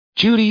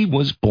Judy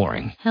was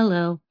boring.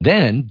 Hello.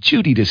 Then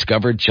Judy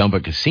discovered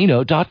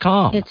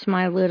ChumbaCasino.com. It's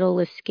my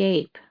little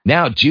escape.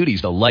 Now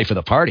Judy's the life of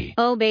the party.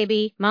 Oh,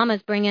 baby,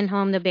 mama's bringing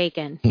home the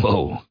bacon.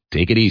 Whoa,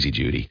 take it easy,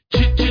 Judy.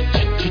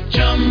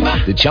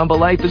 The Chumba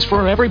life is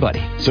for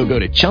everybody. So go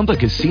to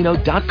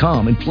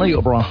ChumbaCasino.com and play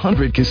over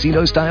 100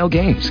 casino-style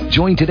games.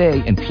 Join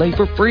today and play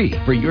for free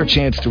for your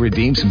chance to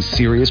redeem some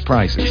serious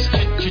prizes.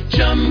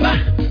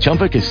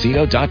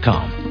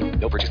 ChumbaCasino.com.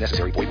 No purchase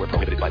necessary. Void where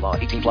prohibited by law.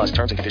 18 plus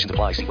terms and conditions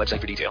apply. See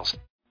website for details.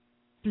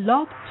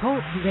 Blog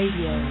Talk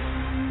Radio.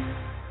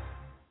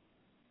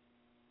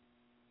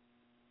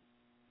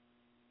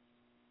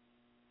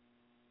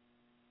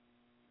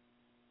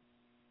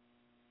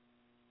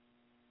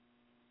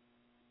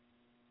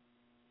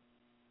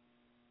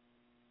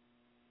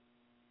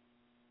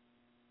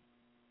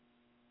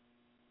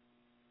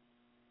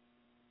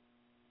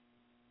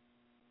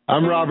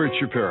 I'm Robert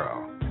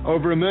Shapiro.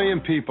 Over 1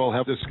 million people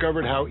have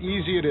discovered how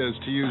easy it is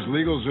to use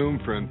LegalZoom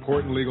for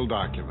important legal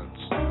documents.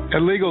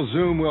 At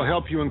LegalZoom, we'll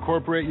help you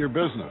incorporate your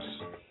business,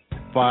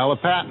 file a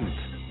patent,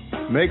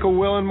 make a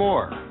will, and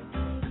more.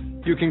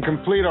 You can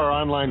complete our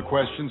online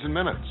questions in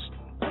minutes.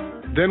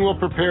 Then we'll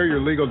prepare your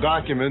legal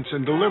documents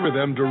and deliver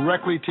them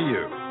directly to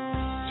you.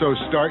 So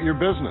start your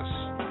business,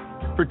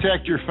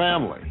 protect your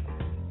family,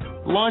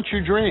 launch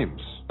your dreams.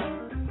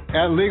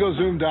 At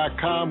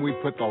LegalZoom.com, we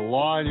put the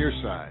law on your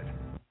side.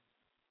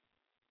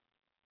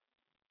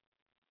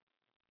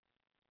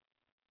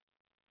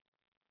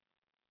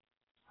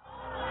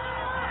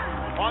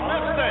 On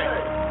this day,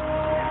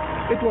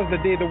 it was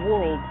the day the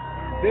world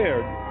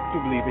dared to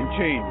believe in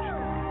change.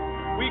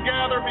 We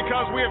gather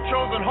because we have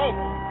chosen hope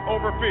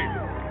over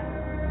fear.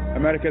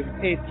 America's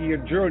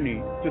 8-year journey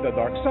to the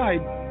dark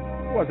side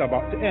was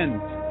about to end.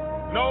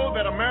 Know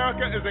that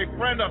America is a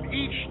friend of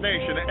each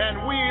nation,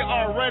 and we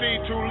are ready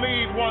to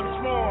lead once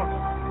more.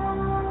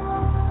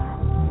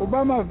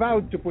 Obama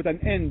vowed to put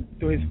an end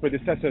to his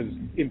predecessor's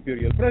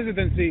imperial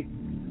presidency,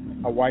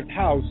 a White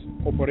House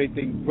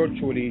operating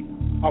virtually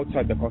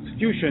outside the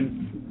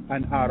Constitution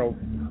and out of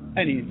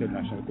any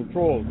international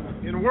control.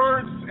 In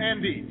words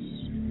and deeds,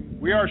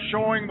 we are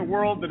showing the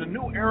world that a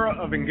new era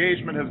of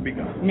engagement has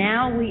begun.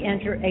 Now we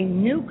enter a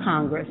new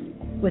Congress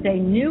with a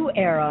new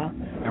era.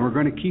 And we're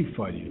going to keep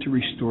fighting to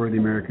restore the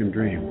American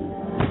dream.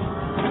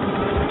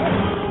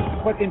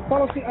 But in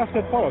policy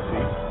after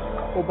policy,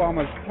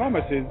 Obama's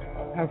promises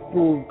have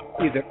proved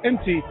either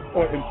empty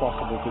or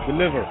impossible to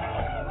deliver.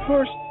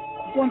 First,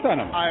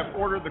 Guantanamo. I have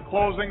ordered the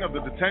closing of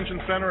the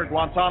detention center at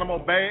Guantanamo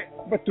Bay.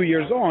 But 2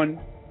 years on,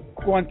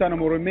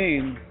 Guantanamo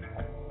remains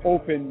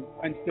open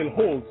and still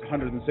holds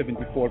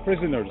 174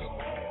 prisoners.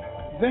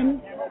 Then,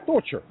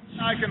 torture.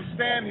 I can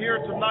stand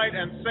here tonight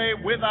and say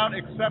without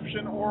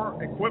exception or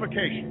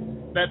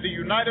equivocation that the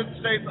United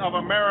States of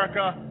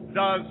America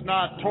does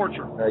not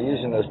torture.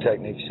 Using those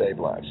techniques save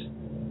lives.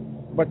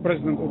 But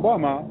President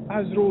Obama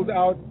has ruled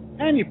out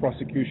any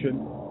prosecution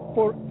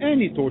for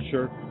any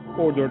torture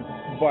ordered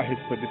by his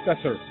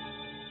predecessor.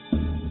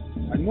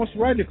 And most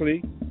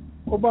radically,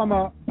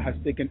 Obama has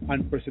taken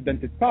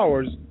unprecedented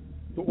powers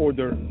to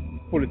order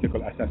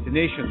political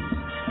assassinations.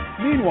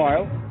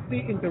 Meanwhile, the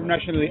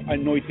internationally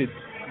anointed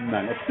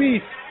man of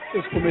peace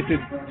is committed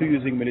to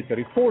using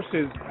military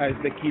forces as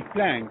the key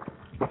plank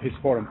of his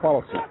foreign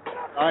policy.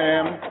 I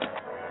am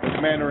the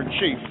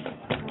Commander-in-Chief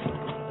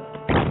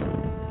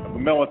of the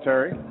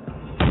military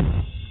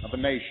of a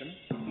nation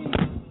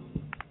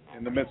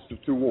in the midst of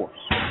 2 wars.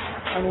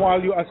 And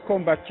while U.S.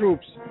 combat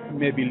troops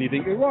may be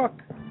leaving Iraq,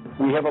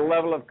 we have a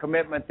level of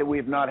commitment that we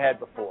have not had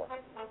before.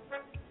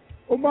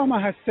 Obama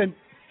has sent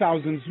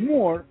thousands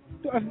more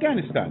to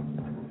Afghanistan.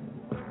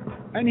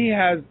 And he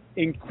has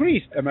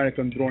increased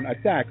American drone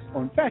attacks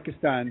on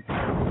Pakistan,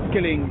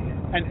 killing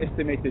an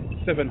estimated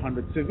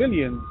 700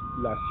 civilians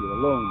last year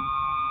alone.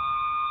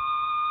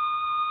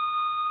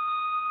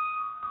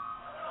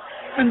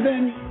 And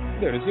then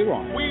there is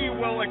Iran. We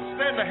will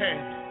extend a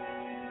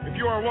hand if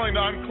you are willing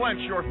to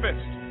unclench your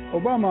fist.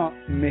 Obama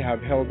may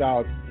have held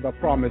out the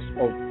promise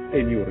of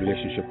a new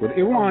relationship with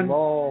Iran,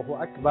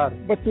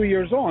 but 2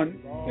 years on,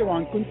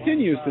 Iran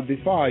continues to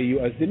defy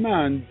U.S.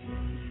 demands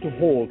to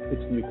halt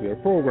its nuclear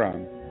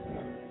program.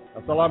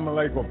 Assalamu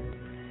alaikum.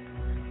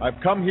 I've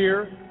come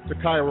here to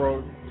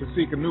Cairo to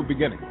seek a new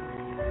beginning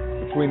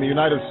between the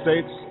United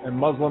States and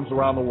Muslims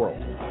around the world.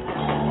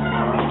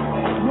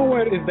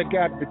 Nowhere is the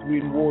gap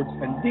between words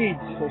and deeds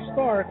so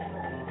stark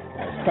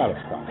as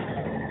Palestine.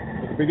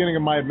 At the beginning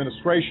of my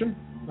administration,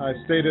 I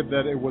stated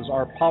that it was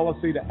our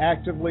policy to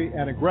actively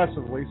and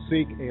aggressively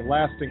seek a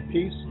lasting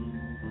peace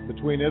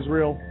between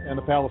Israel and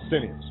the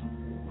Palestinians.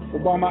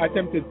 Obama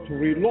attempted to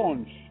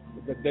relaunch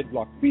the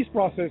deadlocked peace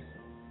process,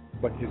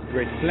 but his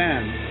great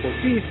plan for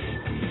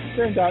peace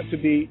turned out to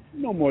be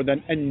no more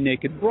than a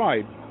naked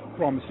bribe,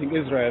 promising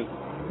Israel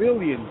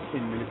billions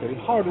in military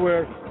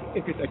hardware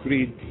if it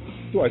agreed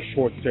to a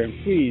short-term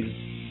freeze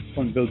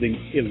on building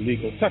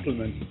illegal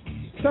settlements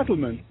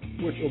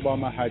which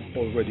Obama had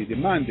already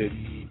demanded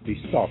be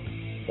stopped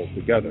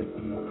altogether.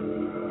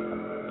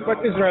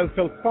 But Israel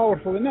felt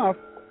powerful enough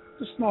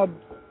to snub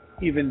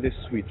even this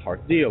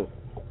sweetheart deal.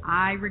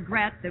 I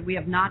regret that we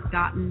have not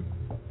gotten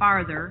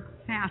farther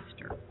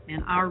faster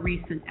in our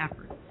recent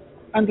efforts.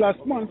 And last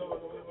month,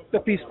 the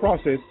peace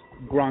process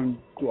ground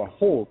to a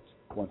halt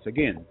once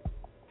again.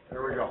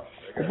 There we go.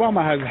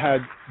 Obama has had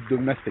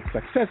domestic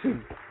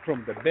successes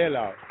from the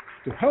bailout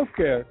to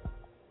healthcare,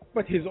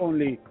 but his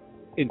only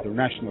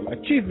international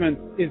achievement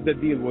is the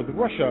deal with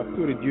Russia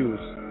to reduce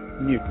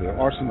nuclear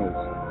arsenals.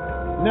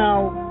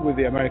 Now, with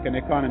the American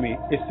economy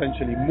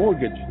essentially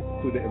mortgaged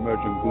to the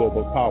emerging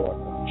global power,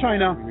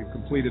 China, we've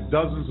completed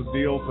dozens of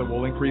deals that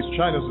will increase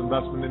China's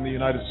investment in the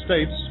United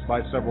States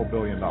by several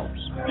 $billions.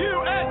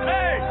 USA!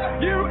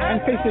 And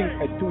facing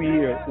a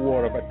 2-year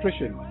war of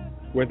attrition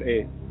with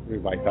a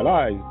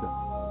revitalized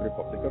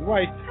Republican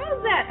right.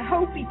 How's that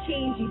hopey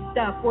changey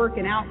stuff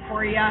working out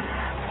for you?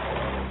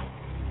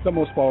 The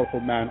most powerful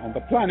man on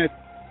the planet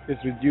is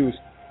reduced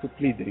to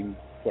pleading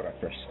for a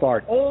fresh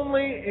start.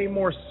 Only a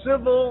more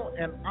civil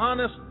and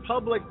honest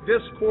public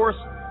discourse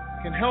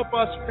can help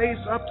us face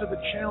up to the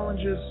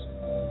challenges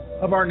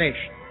of our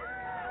nation.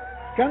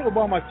 Can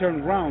Obama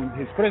turn around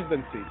his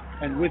presidency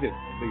and with it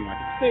the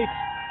United States,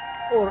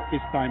 or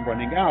is time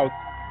running out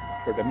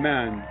for the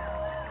man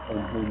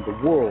on whom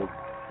the world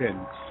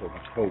pins so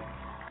much hope?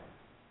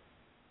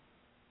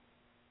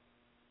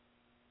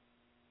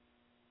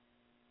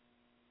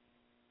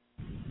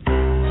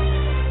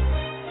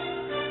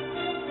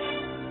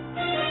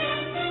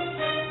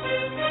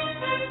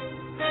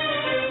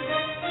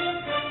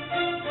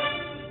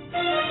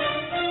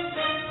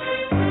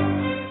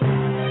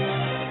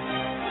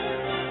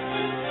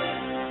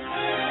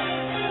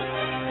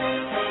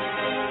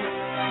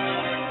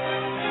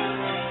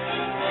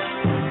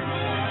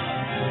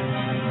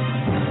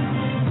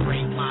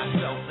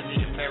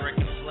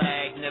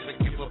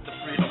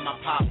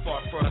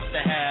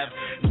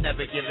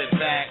 Give it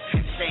back.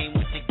 Same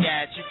with the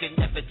gas, you can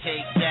never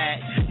take that.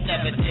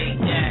 Never take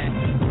that.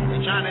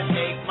 They're trying to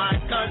take my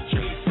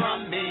country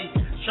from me.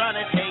 Trying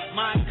to take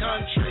my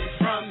country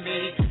from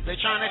me. They're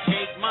trying to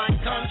take my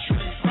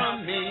country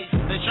from me.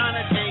 They're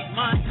trying to take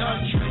my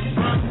country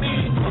from me.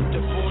 Fuck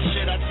the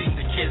bullshit, I teach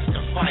the kids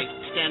to fight.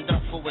 Stand up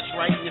for what's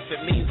right, and if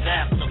it means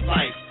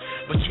afterlife.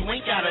 But you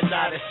ain't gotta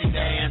die to see the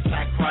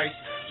Antichrist.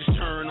 Just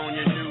turn on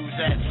your news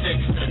at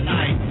 6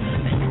 tonight,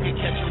 and you can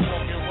catch him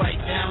walking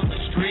right down the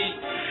street.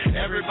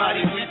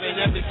 Everybody weeping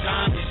every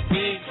time he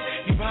speaks.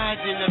 He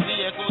rides in the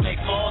vehicle they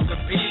call the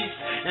Beast,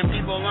 and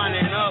people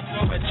lining up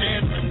for a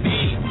chance to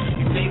meet.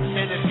 He thinks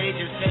center stage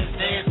and says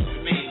dance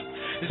with me.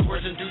 His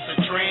words induce a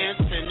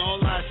trance, and all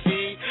I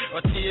see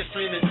are tears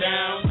streaming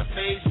down the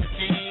face of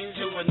teens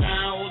who are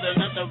now old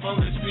enough to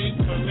vote and speak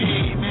for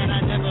me. Man,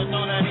 I never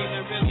thought I'd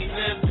even really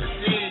live to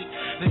see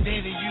the day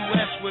the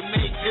U.S. would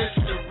make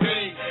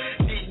history.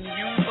 Didn't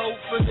you vote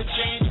for the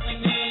change we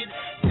need?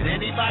 Did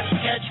anybody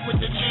catch what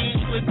the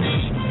change would be?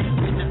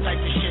 Type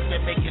of shit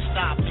that make you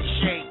stop and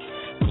shake.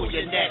 Pull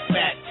your neck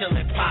back till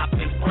it pop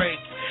and break.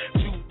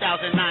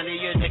 2009 a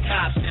year the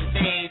cops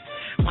invade.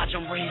 Watch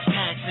them raise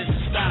taxes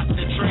and stop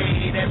the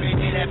trade. Every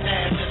day that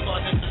passes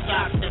causes the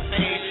stocks to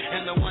fade.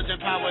 And the ones in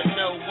power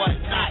know what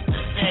not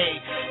to say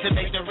to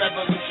make the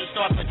revolution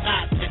start, but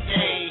not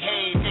today.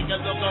 Hey, take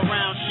a look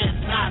around,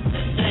 shit's not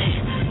the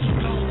same.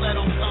 So don't let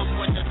them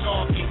come with the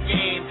talking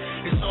game.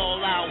 It's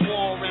all out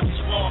war and we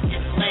walk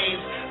in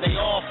flames. They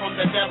all from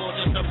the devil,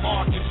 just the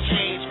markets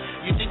change.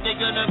 You think they're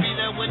gonna be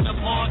there when the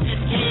market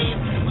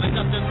came? Well, there's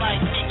nothing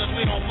like me, cause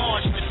we don't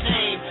march the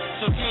same.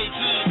 So take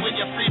heed when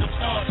your freedom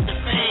starts to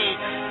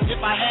fade. If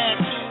I had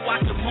to, I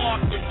could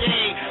mark the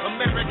day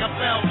America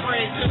fell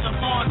prey to the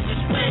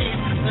Marxist wave.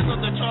 There's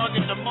other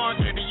target to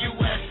market the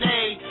USA.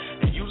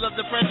 If you love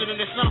the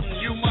president, it's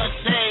something you must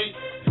say.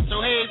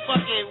 So hey,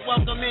 fuck it,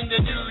 welcome in the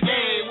new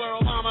day, where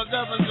Obama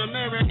governs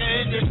America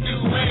in this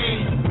new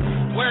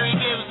way, where he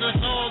gives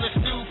us all this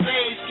new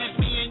face, gives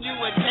me and you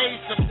a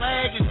taste. The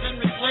flag has been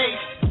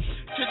replaced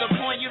to the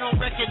point you don't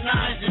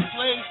recognize its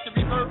place. The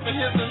rebirth of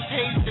Hitler's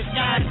hate,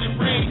 disguised in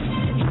race.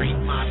 Treat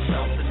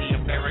myself in the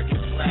American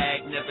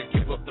flag. Never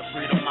give up the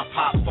freedom my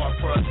pop fought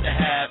for us to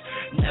have.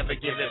 Never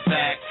give it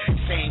back.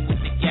 Same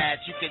with the gas,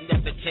 you can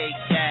never take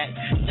that.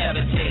 Never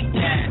take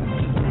that.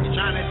 You're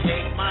trying to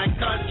take my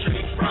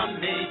country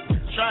from me.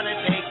 Trying to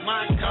take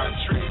my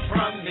country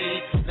from me.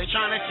 They're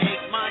trying to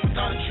take my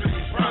country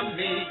from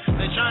me.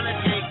 They're trying to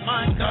take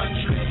my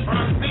country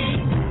from me.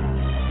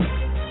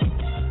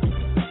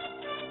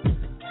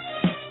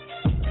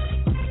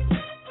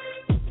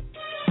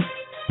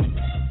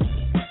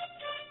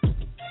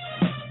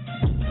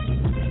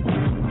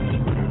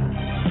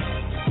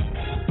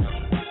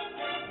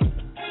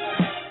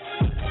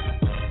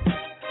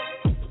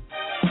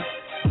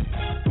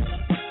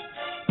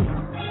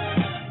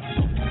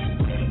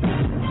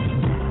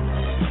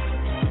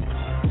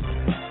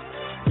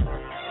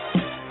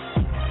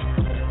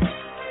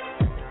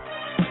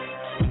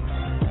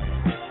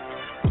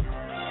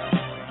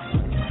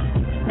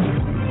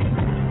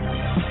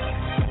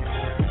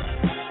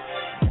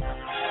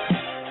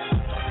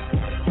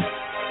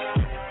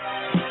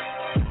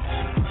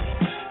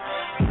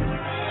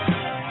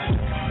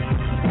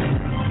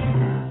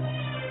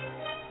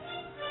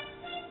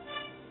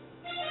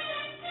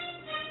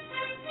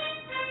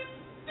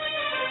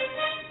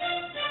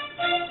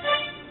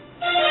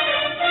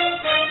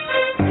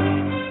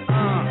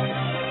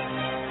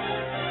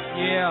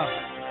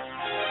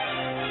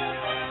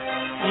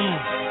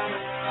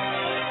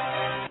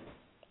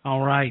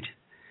 All right.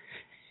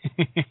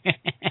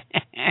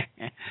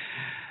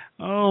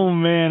 Oh,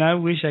 man, I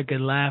wish I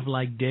could laugh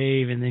like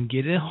Dave and then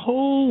get the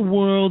whole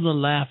world to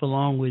laugh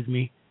along with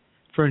me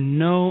for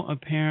no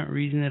apparent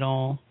reason at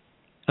all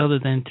other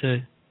than to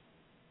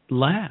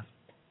laugh.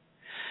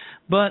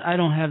 But I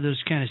don't have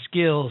those kind of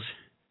skills.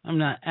 I'm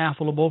not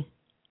affable.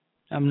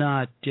 I'm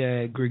not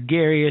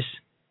gregarious.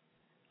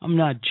 I'm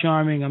not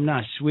charming. I'm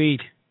not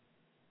sweet.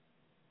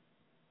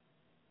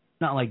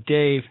 Not like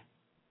Dave.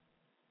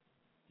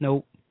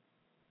 Nope.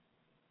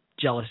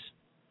 Jealous.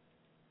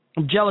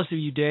 I'm jealous of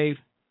you, Dave.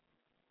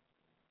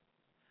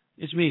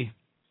 It's me,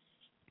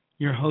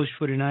 your host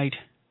for tonight,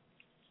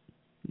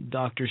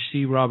 Dr.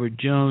 C. Robert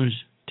Jones.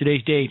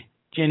 Today's date,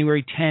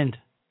 January 10th,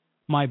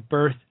 my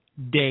birth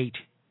date.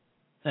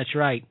 That's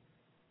right,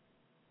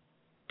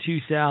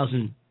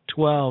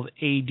 2012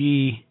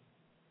 A.D.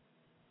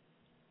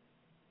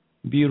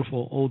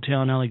 Beautiful Old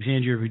Town,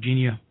 Alexandria,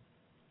 Virginia.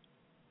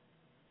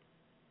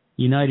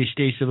 United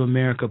States of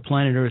America,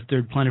 planet Earth,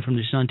 third planet from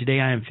the sun. Today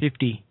I am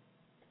 50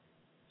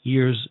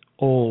 years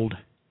old.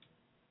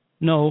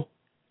 No,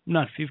 I'm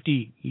not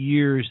 50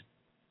 years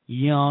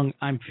young.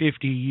 I'm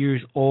 50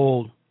 years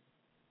old.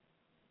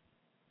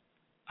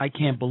 I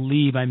can't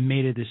believe I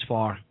made it this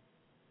far.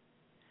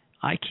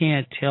 I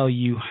can't tell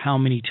you how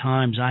many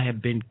times I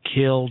have been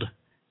killed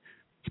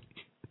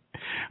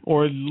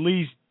or at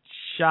least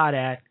shot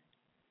at.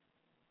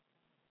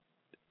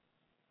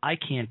 I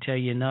can't tell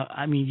you enough.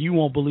 I mean, you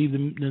won't believe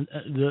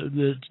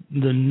the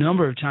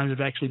number of times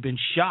I've actually been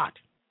shot.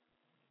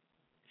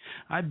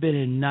 I've been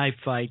in knife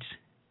fights.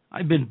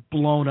 I've been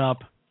blown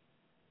up.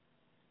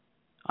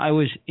 I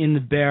was in the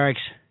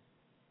barracks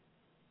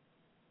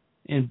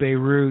in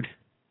Beirut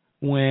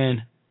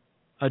when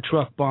a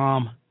truck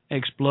bomb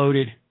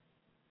exploded.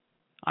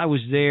 I was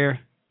there.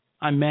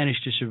 I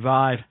managed to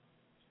survive,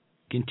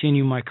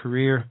 continue my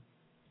career.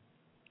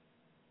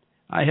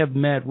 I have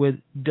met with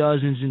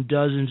dozens and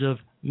dozens of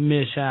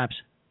mishaps.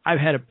 I've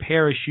had a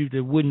parachute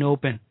that wouldn't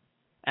open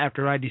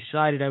after I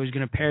decided I was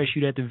going to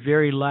parachute at the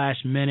very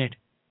last minute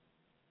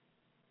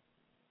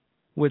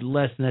with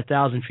less than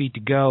 1,000 feet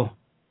to go.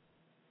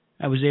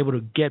 I was able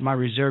to get my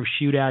reserve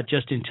chute out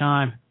just in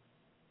time.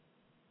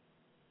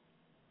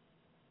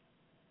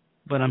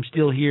 But I'm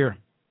still here.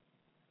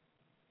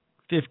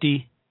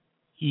 50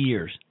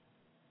 years.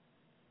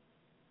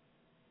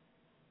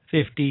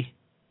 50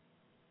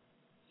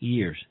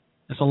 years.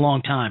 That's a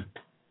long time.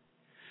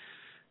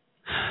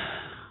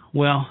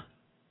 Well,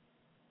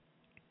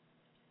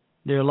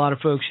 there are a lot of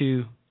folks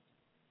who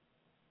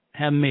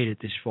haven't made it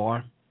this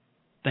far.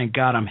 Thank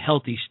God I'm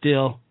healthy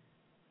still.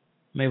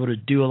 I'm able to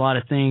do a lot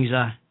of things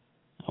I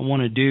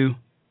want to do.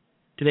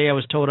 Today I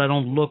was told I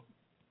don't look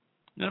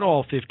at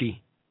all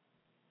 50.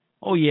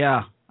 Oh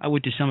yeah, I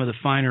went to some of the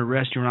finer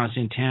restaurants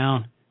in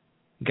town.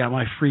 Got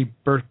my free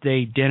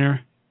birthday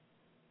dinner.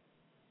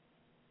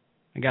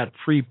 I got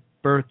free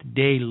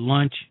birthday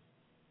lunch.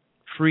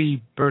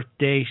 Free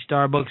birthday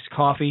Starbucks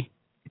coffee.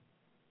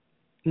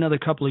 Another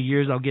couple of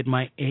years I'll get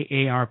my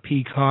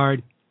AARP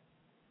card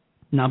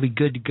and I'll be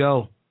good to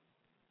go.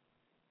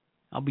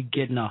 I'll be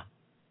getting a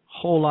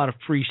whole lot of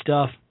free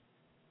stuff,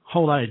 a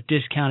whole lot of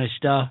discounted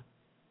stuff.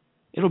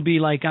 It'll be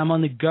like I'm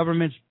on the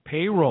government's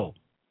payroll.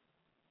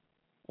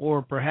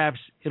 Or perhaps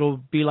it'll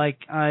be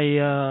like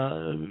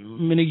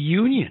I'm in a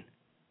union.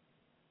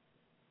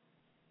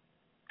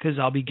 Because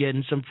I'll be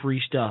getting some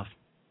free stuff.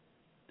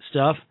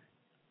 Stuff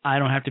I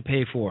don't have to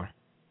pay for.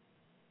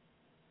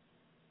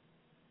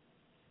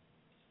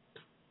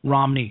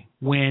 Romney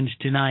wins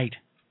tonight.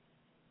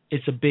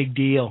 It's a big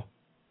deal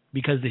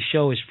because the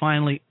show is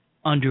finally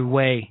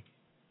underway.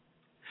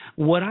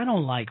 What I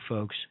don't like,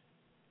 folks,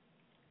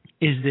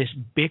 is this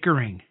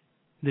bickering,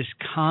 this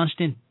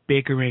constant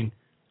bickering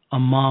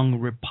among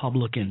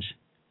Republicans.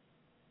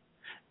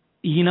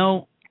 You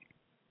know,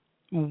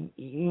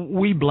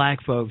 we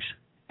black folks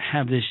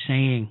have this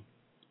saying.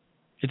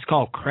 It's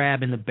called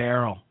crab in the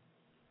barrel.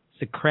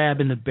 It's the crab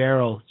in the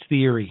barrel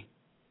theory,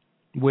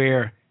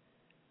 where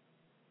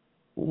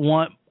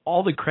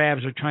all the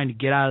crabs are trying to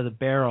get out of the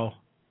barrel,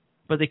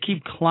 but they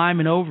keep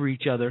climbing over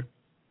each other,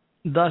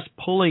 thus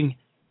pulling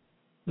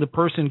the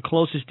person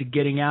closest to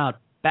getting out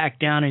back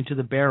down into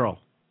the barrel.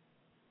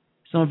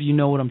 Some of you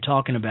know what I'm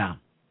talking about.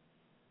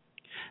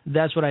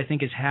 That's what I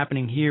think is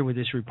happening here with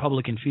this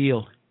Republican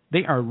field.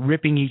 They are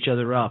ripping each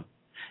other up.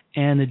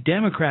 And the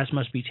Democrats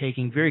must be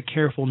taking very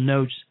careful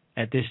notes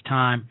at this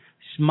time,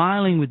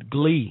 smiling with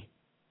glee,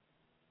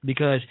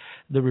 because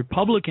the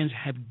Republicans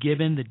have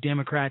given the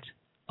Democrats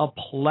a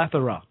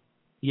plethora.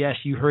 Yes,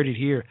 you heard it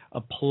here.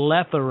 A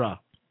plethora,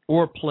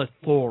 or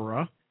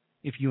plethora,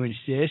 if you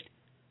insist,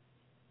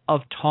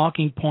 of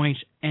talking points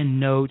and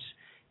notes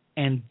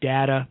and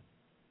data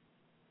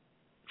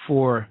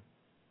for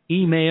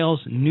emails,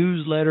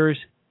 newsletters,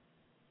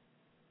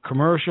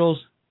 commercials,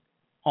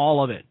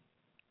 all of it.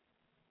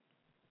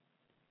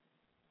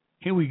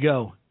 Here we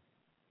go.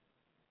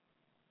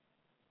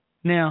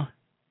 Now,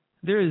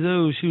 there are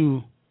those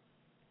who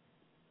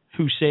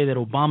say that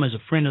Obama is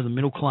a friend of the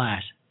middle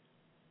class.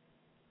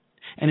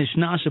 And it's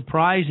not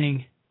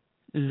surprising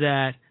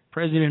that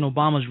President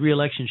Obama's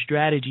reelection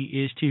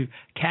strategy is to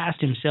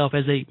cast himself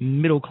as a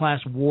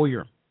middle-class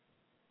warrior.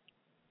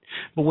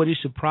 But what is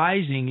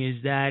surprising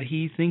is that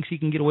he thinks he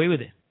can get away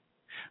with it.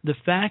 The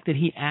fact that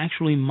he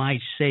actually might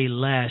say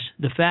less,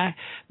 the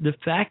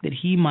fact that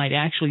he might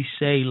actually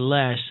say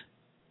less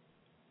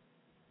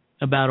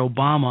about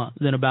Obama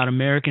than about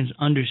Americans'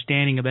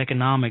 understanding of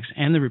economics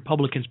and the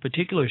Republicans'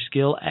 particular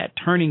skill at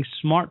turning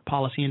smart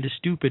policy into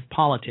stupid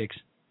politics.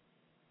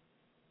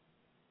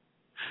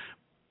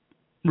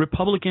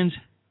 Republicans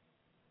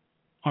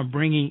are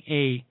bringing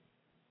a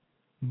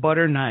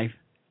butter knife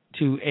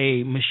to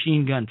a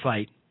machine gun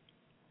fight.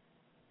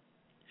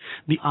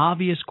 The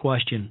obvious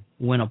question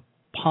when a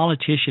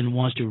politician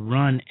wants to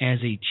run as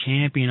a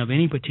champion of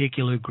any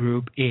particular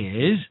group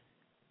is,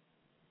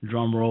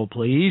 drum roll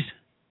please,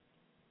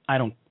 I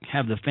don't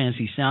have the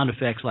fancy sound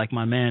effects like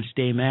my man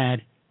Stay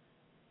Mad,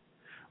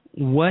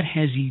 what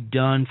has he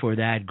done for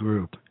that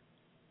group?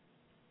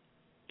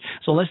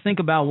 So let's think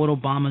about what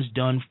Obama's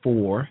done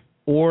for,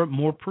 or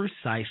more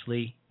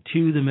precisely,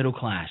 to the middle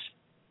class.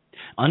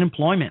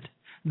 Unemployment,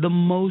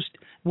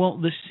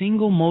 the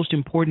single most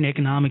important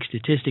economic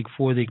statistic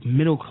for the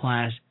middle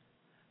class,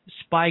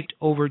 spiked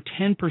over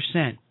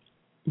 10%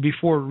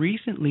 before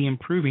recently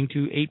improving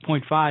to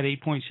 8.5,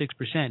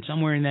 8.6%,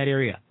 somewhere in that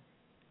area.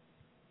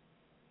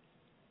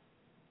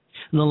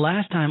 The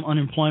last time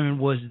unemployment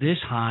was this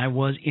high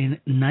was in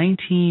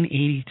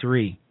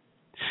 1983,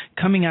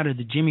 coming out of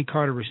the Jimmy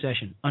Carter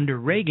recession. Under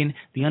Reagan,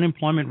 the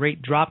unemployment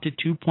rate dropped to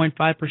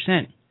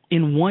 2.5%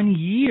 in 1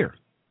 year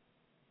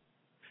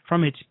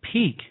from its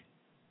peak,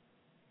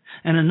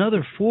 and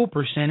another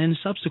 4% in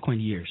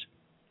subsequent years.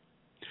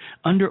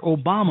 Under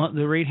Obama,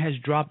 the rate has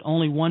dropped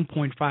only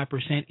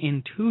 1.5%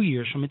 in 2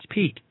 years from its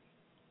peak.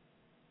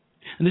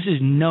 And this is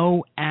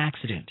no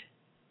accident.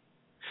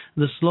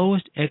 The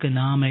slowest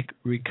economic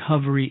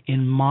recovery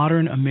in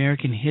modern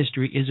American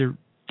history is a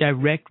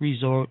direct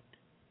result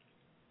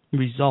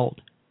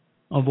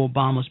of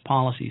Obama's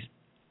policies.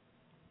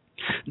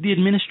 The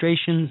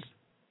administration's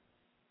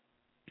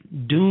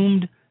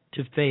doomed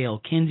to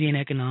fail Keynesian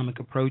economic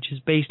approach is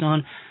based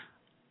on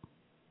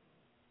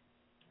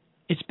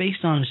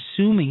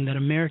assuming that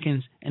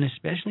Americans, and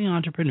especially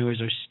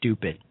entrepreneurs, are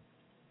stupid.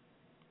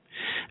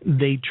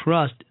 They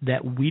trust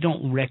that we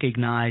don't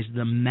recognize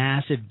the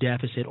massive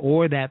deficit,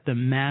 or that the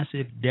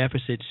massive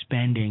deficit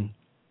spending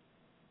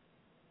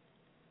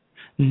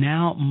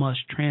now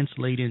must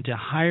translate into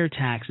higher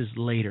taxes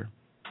later,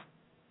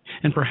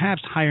 and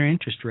perhaps higher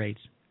interest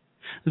rates.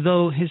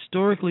 Though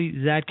historically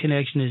that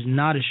connection is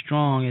not as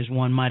strong as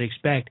one might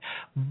expect.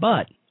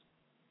 But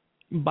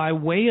by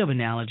way of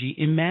analogy,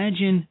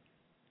 imagine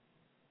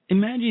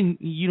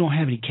you don't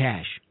have any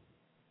cash.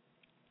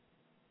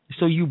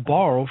 So you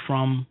borrowed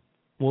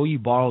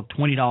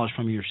 $20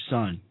 from your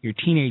son, your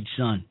teenage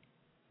son.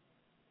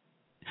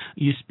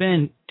 You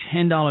spend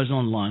 $10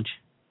 on lunch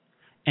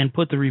and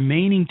put the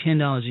remaining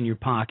 $10 in your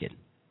pocket.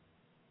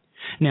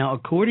 Now,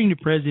 according to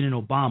President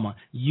Obama,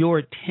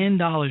 you're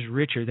 $10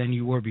 richer than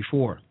you were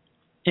before.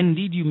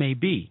 Indeed, you may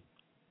be,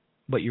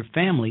 but your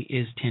family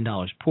is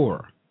 $10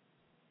 poorer.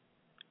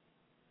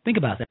 Think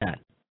about that.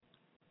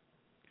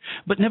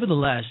 But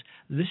nevertheless,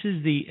 this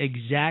is the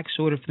exact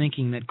sort of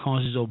thinking that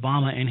causes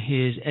Obama and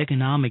his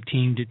economic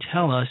team to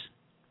tell us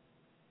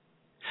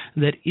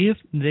that if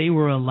they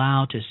were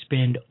allowed to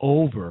spend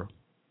over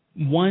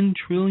 $1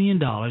 trillion,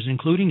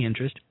 including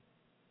interest,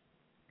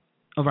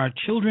 of our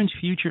children's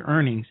future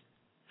earnings,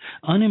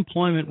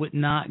 unemployment would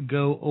not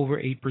go over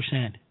 8%.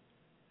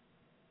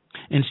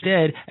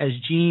 Instead, as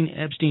Gene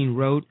Epstein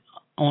wrote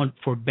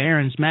for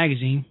Barron's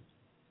magazine,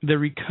 the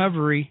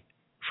recovery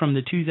from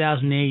the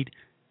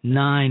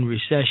 2008-9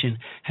 recession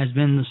has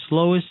been the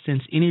slowest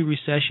since any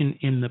recession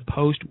in the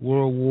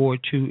post-World War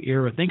II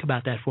era. Think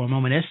about that for a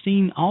moment.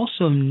 Epstein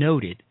also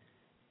notes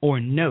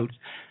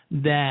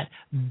that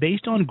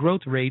based on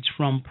growth rates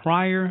from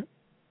prior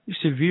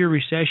severe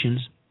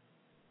recessions,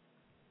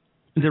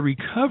 the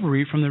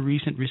recovery from the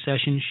recent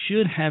recession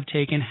should have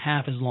taken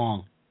half as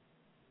long,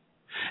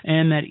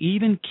 and that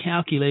even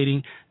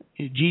calculating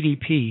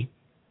GDP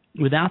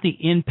without the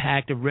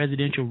impact of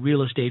residential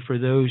real estate, for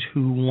those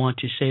who want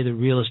to say the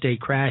real estate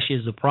crash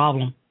is the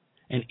problem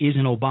and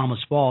isn't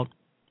Obama's fault,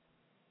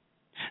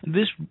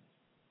 this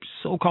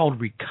so-called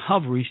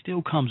recovery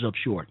still comes up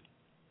short.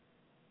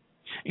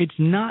 It's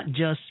not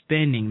just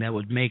spending that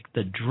would make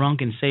the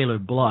drunken sailor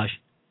blush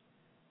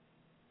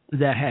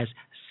that has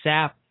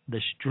sapped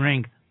the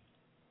strength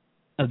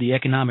of the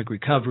economic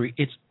recovery.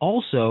 It's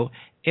also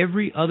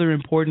every other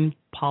important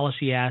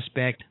policy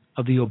aspect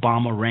of the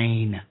Obama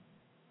reign.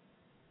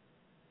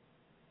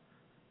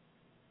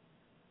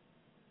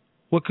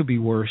 What could be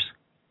worse?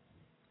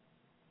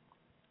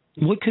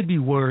 What could be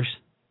worse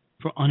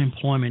for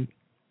unemployment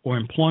or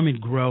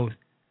employment growth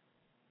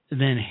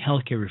than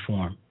healthcare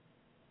reform?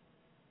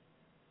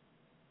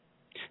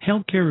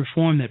 Healthcare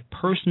reform that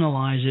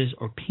penalizes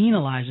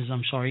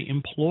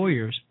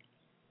employers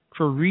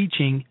for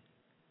reaching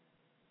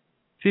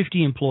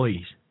 50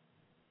 employees.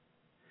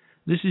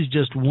 This is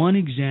just one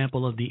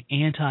example of the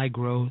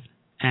anti-growth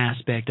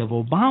aspect of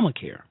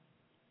Obamacare,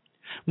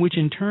 which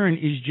in turn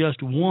is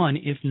just one,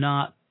 if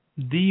not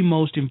the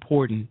most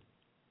important,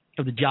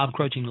 of the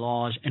job-crushing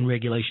laws and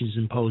regulations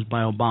imposed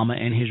by Obama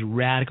and his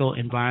radical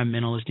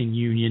environmentalist and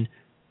union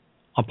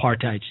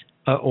apartheids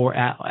or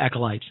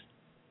acolytes.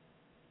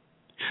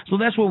 So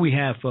that's what we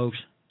have, folks.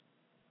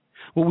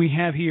 What we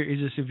have here is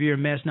a severe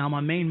mess. Now,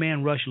 my main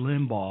man, Rush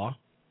Limbaugh,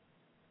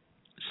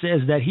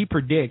 says that he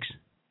predicts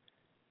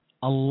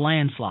a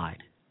landslide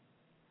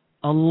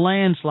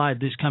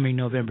this coming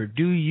November.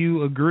 Do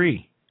you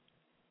agree?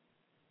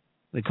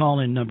 The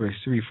call-in number is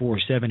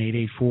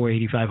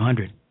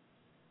 347-884-8500.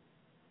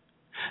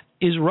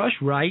 Is Rush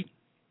right?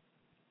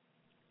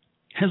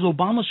 Has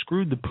Obama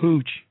screwed the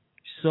pooch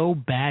so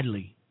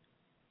badly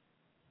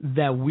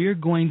that we're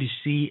going to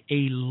see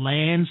a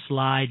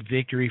landslide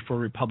victory for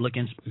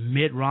Republicans,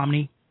 Mitt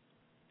Romney,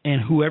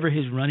 and whoever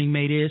his running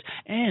mate is?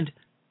 And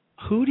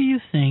who do you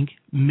think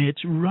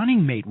Mitt's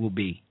running mate will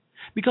be?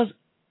 Because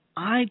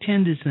I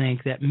tend to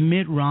think that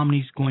Mitt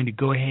Romney's going to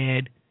go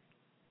ahead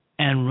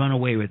and run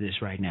away with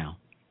this right now.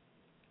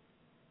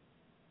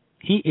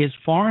 He is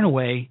far and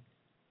away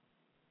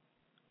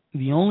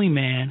the only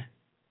man,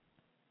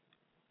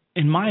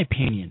 in my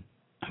opinion,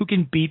 who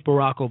can beat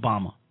Barack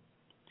Obama.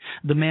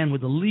 The man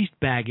with the least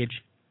baggage,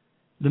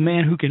 the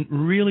man who can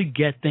really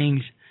get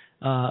things,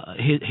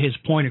 his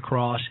point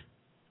across,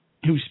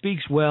 who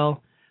speaks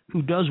well,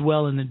 who does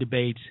well in the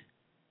debates.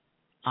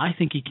 I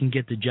think he can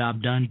get the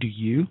job done. Do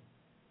you?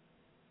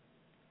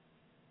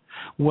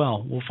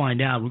 Well, we'll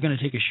find out. We're going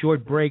to take a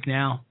short break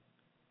now,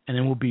 and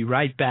then we'll be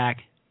right back.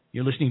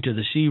 You're listening to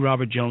the C.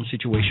 Robert Jones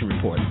Situation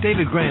Report.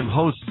 David Graham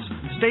hosts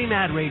Stay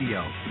Mad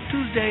Radio,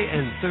 Tuesday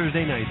and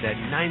Thursday nights at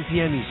 9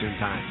 p.m. Eastern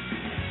Time.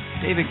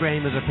 David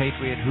Graham is a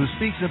patriot who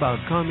speaks about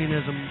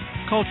communism,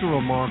 cultural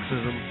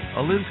Marxism,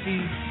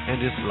 Alinsky, and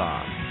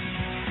Islam.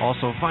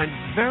 Also find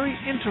very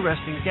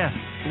interesting guests,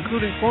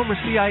 including former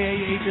CIA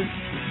agents,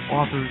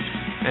 authors,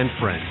 and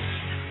friends.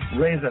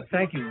 Reza,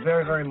 thank you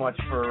very, very much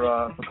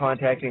for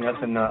contacting us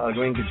and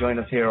agreeing to join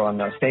us here on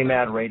Stay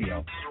Mad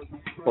Radio.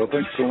 Well,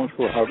 thanks so much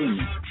for having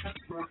me.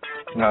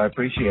 No, I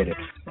appreciate it.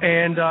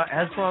 And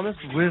as promised,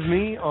 with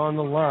me on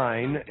the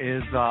line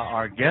is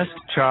our guest,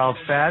 Charles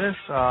Faddis.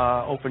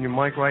 Open your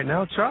mic right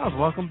now. Charles,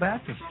 welcome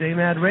back to Stay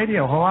Mad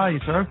Radio. How are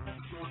you, sir?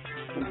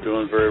 I'm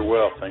doing very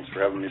well. Thanks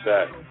for having me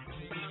back.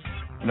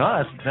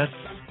 No, that's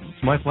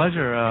my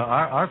pleasure.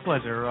 Our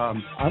pleasure.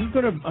 I'm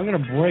gonna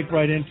break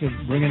right into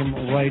bringing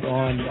him right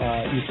on.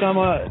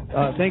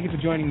 Usama, thank you for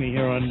joining me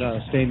here on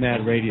Stay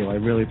Mad Radio. I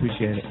really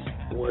appreciate it.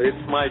 Well,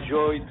 it's my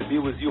joy to be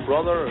with you,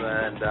 brother,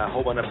 and I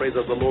hope and I pray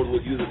that the Lord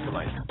will use it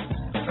tonight.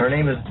 Her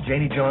name is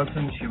Janie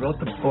Johnson. She wrote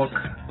the book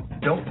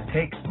Don't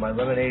Take My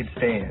Lemonade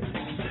Stand.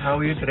 How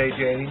are you today,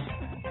 Janie?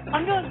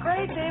 I'm doing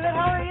great, David.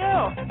 How are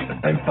you?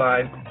 I'm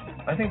fine.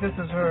 I think this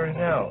is her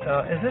now.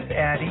 Is this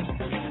Addie?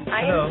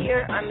 I am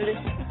here. I'm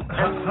listening.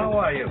 How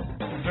are you?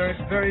 It's very,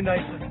 very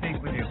nice to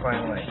speak with you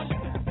finally.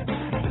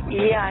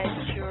 Yeah, it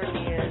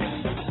surely is.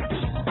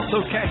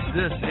 So catch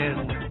this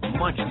and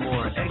much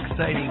more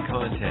exciting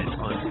content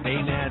on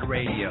Stay Mad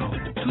Radio,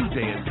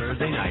 Tuesday and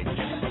Thursday nights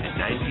at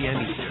 9 p.m.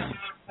 Eastern.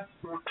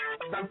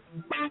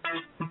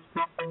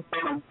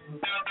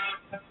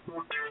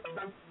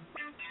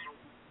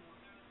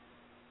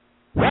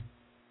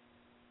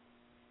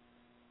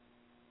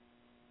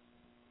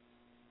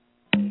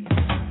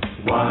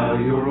 While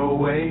you're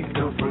awake,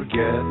 don't forget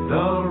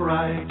the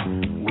right.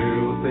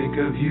 We'll think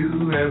of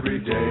you every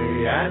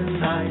day and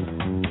night.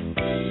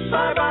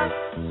 Bye-bye,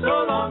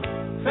 so long,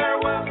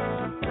 farewell.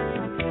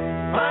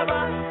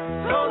 Bye-bye,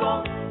 so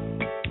long.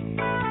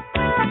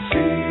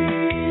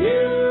 See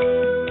you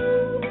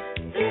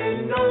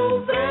in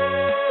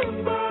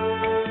November.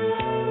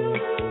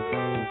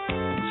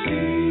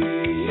 See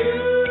you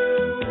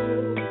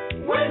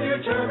when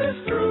your term is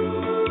through.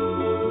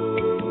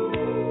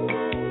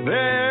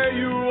 There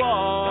you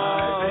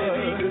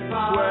are,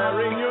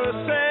 swearing you're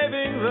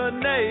saving the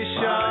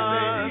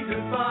nation.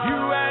 You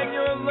and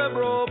your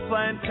liberal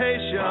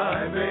plantation.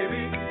 Bye,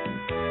 baby.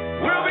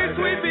 We'll be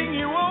sweeping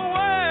you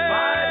away.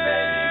 Bye,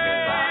 baby,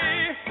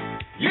 goodbye.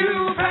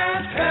 You've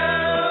had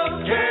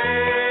health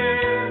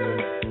care,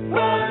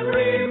 but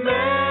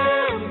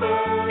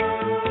remember,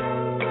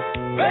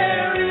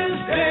 there is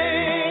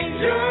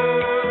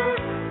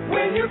danger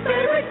when your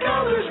favorite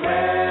color's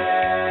red.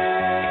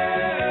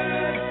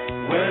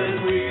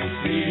 When we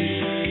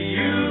see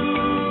you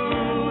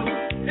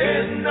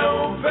in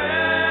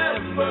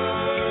November,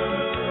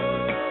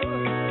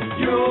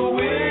 you'll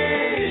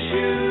wish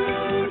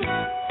you'd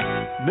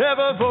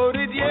never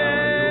voted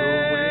yet.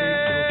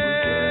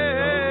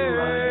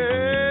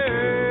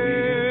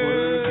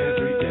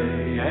 Every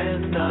day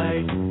and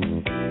night.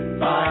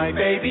 Bye,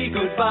 baby,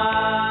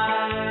 goodbye.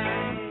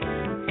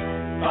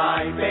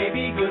 Bye,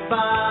 baby,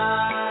 goodbye.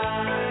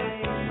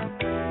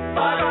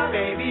 Bye,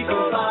 baby,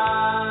 goodbye.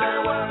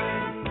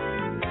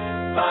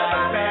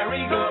 Bye,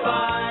 Barry,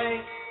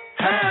 goodbye.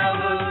 Have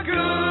a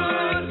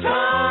good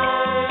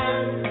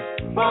time,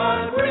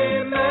 but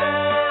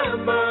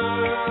remember,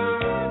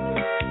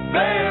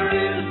 there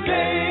is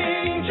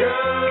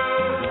danger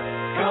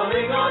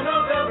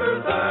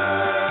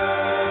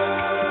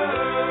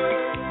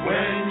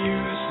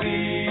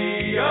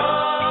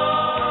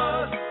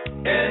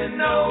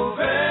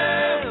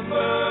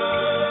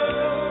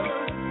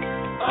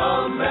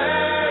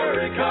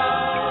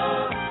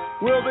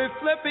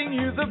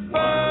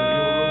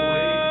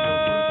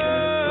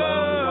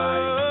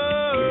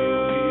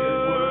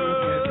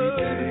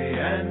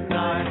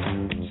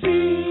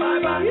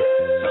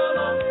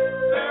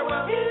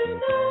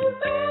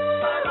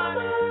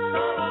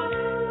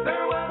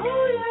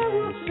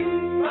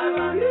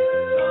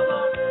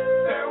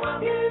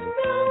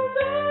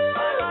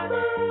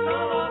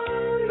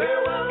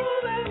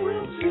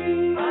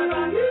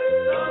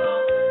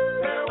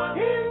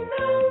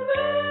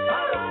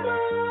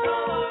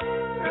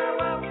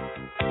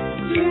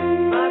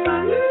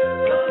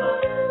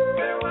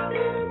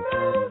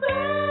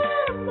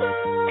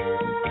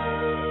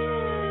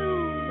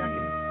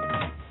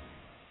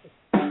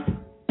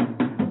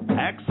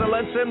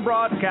In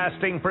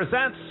Broadcasting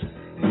presents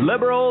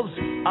Liberals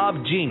of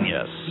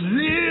Genius.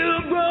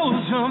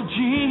 Liberals of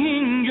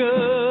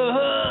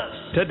Genius.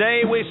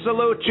 Today we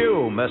salute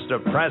you,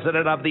 Mr.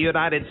 President of the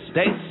United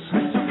States.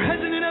 Mr.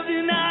 President of the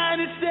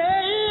United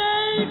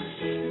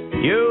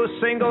States. You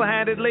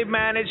single-handedly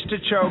managed to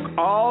choke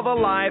all the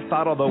life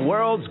out of the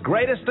world's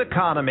greatest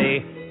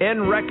economy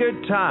in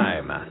record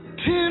time.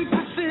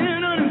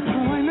 10%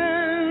 unemployment.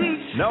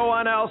 No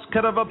one else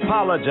could have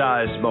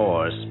apologized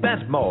more,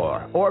 spent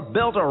more, or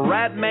built a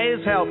rat maze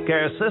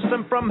healthcare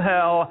system from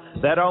hell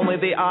that only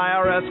the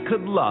IRS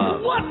could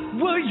love. What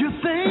were you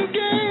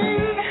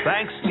thinking?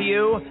 Thanks to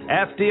you,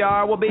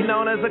 FDR will be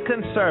known as a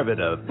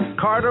conservative,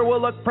 Carter will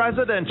look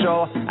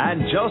presidential,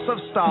 and Joseph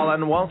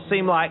Stalin won't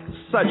seem like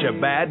such a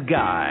bad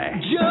guy.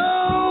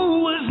 Joe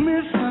was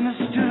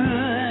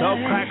misunderstood. So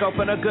crack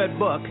open a good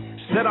book,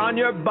 sit on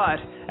your butt,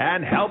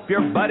 and help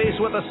your buddies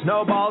with a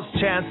snowball's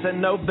chance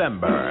in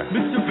November.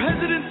 Mr.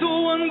 President's the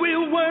one we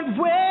weren't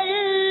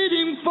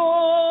waiting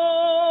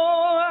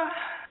for.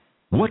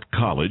 What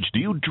college do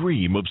you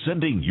dream of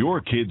sending your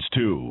kids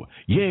to?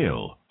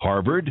 Yale,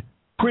 Harvard,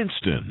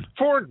 Princeton?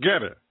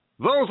 Forget it.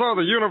 Those are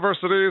the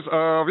universities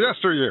of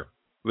yesteryear.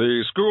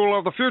 The school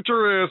of the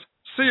future is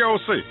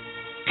COC.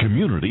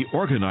 Community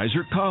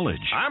Organizer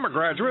College. I'm a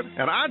graduate,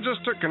 and I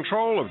just took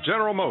control of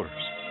General Motors.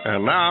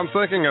 And now I'm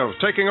thinking of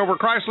taking over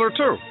Chrysler,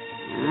 too.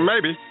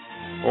 Maybe.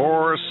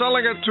 Or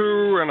selling it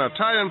to an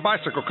Italian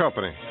bicycle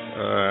company,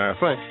 I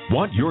think.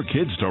 Want your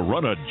kids to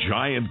run a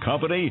giant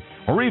company?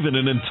 Or even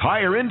an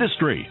entire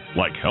industry,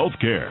 like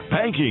healthcare,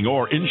 banking,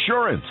 or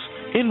insurance?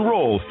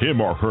 Enroll him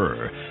or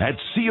her at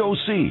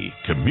COC,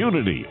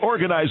 Community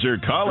Organizer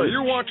College. Do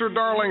you want your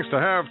darlings to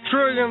have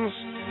trillions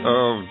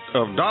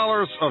of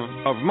dollars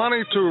of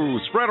money to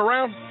spread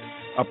around?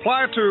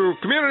 Apply to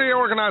Community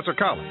Organizer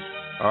College.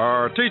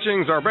 Our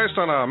teachings are based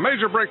on a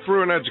major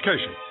breakthrough in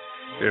education.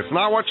 It's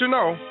not what you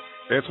know,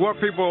 it's what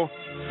people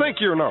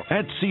think you know.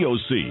 At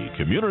COC,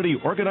 Community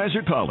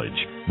Organizer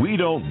College, we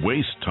don't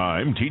waste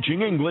time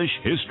teaching English,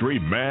 history,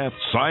 math,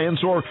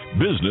 science, or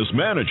business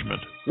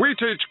management. We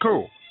teach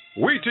cool.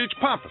 We teach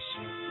pompous.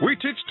 We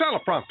teach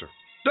teleprompter,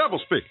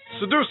 doublespeak,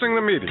 seducing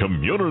the media.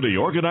 Community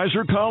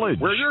Organizer College.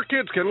 Where your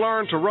kids can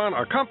learn to run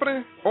a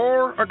company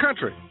or a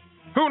country.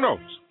 Who knows?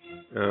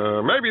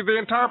 Maybe the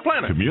entire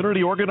planet.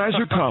 Community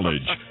Organizer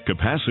College.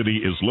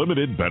 Capacity is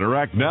limited. Better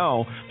act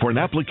now. For an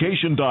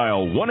application,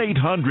 dial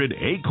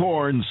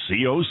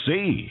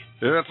 1-800-ACORN-COC.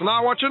 It's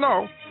not what you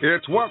know.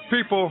 It's what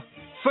people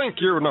think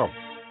you know.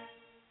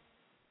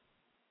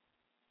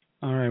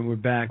 All right, we're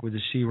back with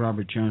the C.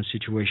 Robert Jones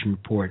Situation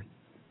Report.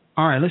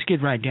 All right, let's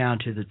get right down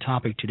to the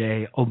topic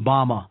today.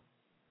 Obama,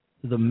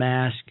 the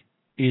mask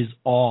is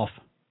off.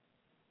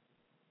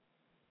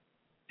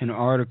 An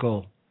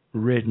article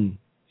written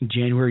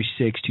January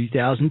 6,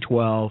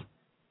 2012,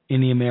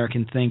 in the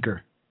American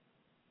Thinker.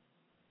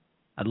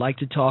 I'd like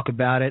to talk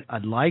about it.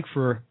 I'd like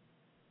for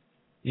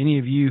any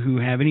of you who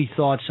have any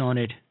thoughts on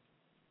it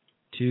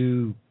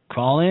to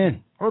call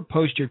in or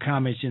post your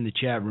comments in the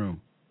chat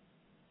room.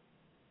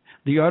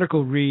 The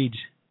article reads,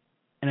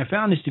 and I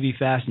found this to be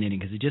fascinating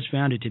because I just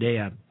found it today.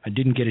 I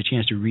didn't get a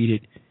chance to read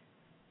it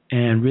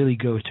and really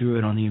go through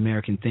it on the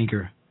American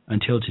Thinker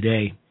until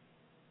today.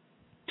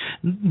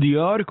 The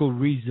article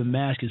reads, the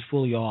mask is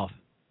fully off.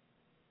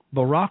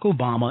 Barack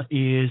Obama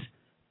is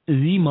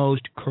the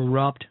most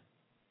corrupt,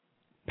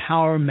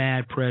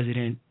 power-mad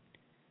president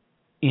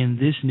in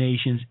this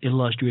nation's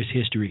illustrious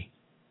history.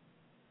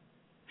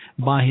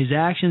 By his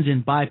actions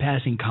in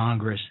bypassing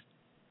Congress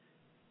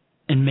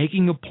and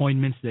making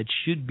appointments that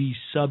should be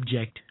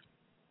subject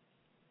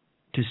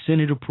to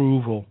Senate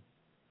approval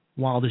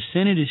while the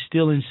Senate is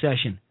still in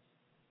session,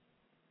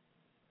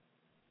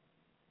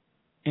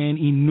 and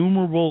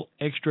innumerable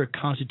extra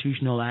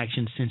constitutional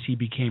actions since he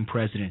became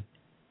president.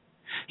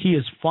 He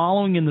is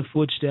following in the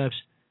footsteps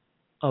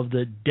of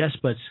the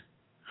despots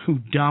who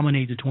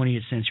dominate the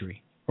 20th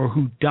century, or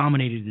who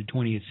dominated the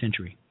 20th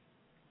century.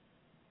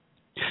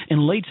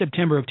 In late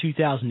September of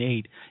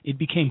 2008, it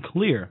became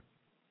clear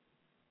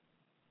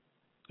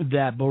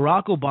that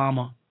Barack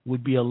Obama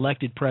would be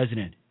elected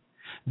president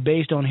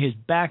based on his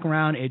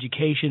background,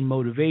 education,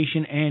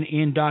 motivation, and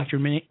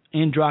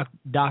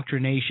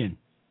indoctrination,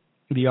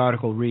 the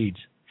article reads.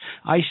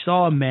 I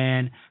saw a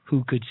man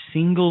who could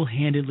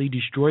single-handedly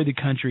destroy the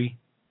country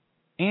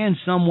and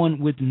someone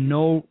with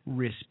no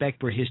respect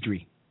for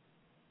history.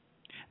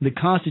 the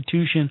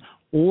Constitution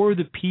or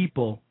the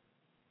people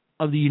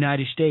of the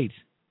United States.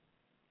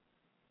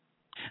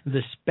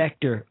 The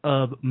specter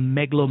of a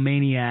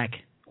megalomaniac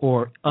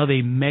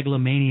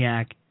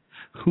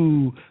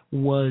who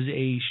was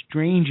a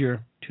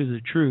stranger to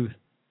the truth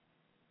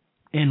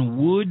and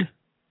would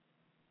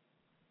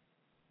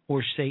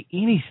or say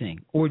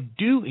anything or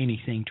do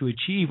anything to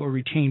achieve or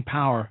retain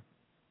power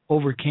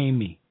overcame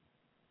me.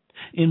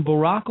 In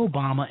Barack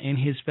Obama and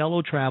his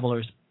fellow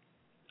travelers,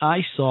 I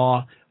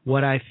saw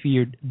what I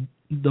feared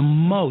the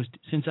most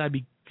since I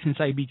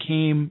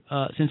came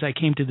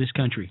to this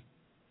country.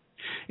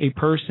 A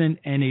person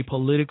and a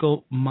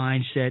political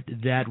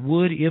mindset that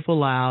would, if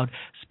allowed,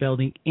 spell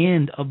the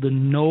end of the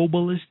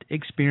noblest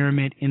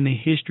experiment in the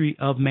history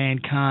of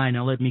mankind.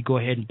 Now let me go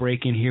ahead and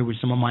break in here with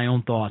some of my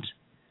own thoughts.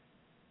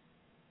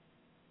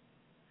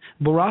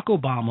 Barack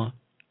Obama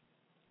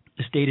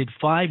stated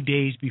 5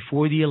 days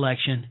before the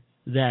election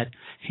that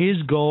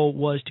his goal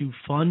was to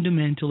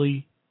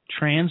fundamentally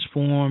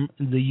transform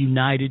the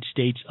United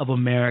States of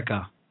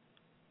America.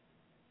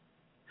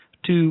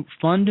 To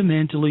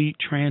fundamentally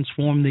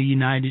transform the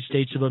United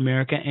States of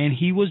America, and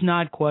he was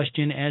not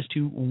questioned as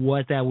to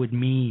what that would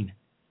mean.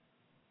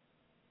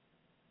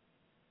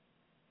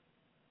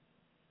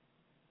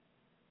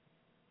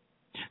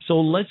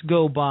 So let's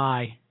go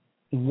by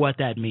what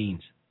that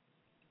means.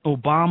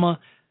 Obama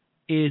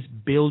is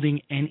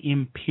building an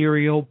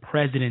imperial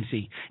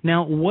presidency.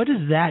 Now, what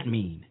does that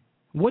mean?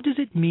 What does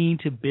it mean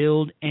to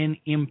build an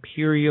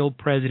imperial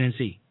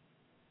presidency?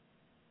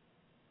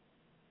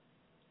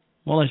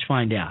 Well, let's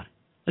find out.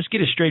 Let's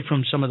get it straight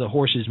from some of the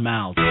horses'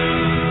 mouths.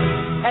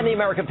 And the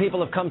American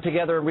people have come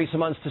together in recent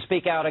months to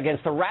speak out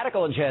against the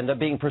radical agenda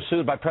being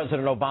pursued by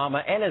President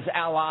Obama and his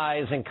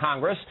allies in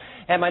Congress.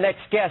 And my next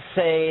guests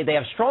say they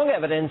have strong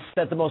evidence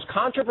that the most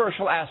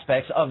controversial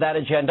aspects of that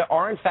agenda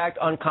are, in fact,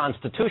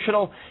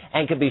 unconstitutional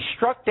and can be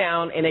struck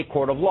down in a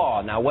court of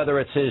law. Now, whether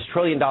it's his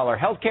trillion-dollar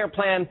health care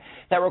plan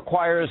that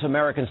requires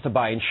Americans to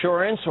buy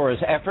insurance or his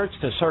efforts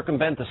to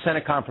circumvent the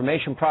Senate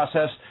confirmation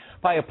process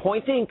by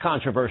appointing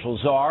controversial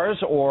czars,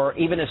 or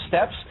even his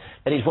steps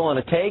that he's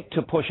willing to take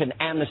to push an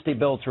amnesty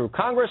bill through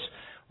Congress.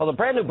 Well, the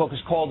brand new book is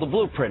called The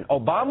Blueprint,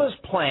 Obama's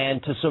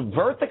Plan to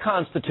Subvert the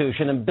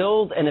Constitution and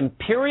Build an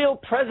Imperial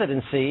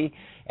Presidency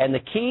and the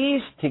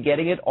Keys to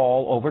Getting It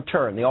All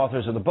Overturned. The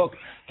authors of the book,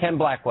 Ken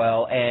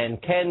Blackwell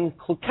and Ken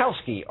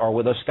Klukowski, are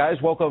with us. Guys,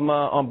 welcome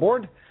on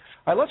board.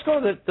 All right, let's go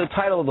to the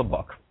title of the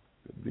book.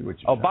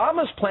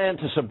 Obama's Plan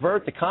to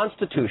Subvert the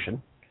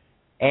Constitution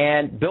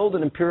and Build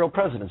an Imperial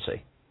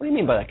Presidency. What do you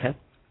mean by that, Ken?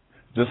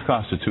 This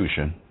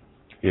Constitution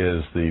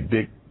is the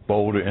big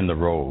boulder in the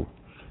road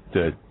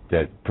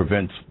that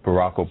prevents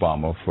Barack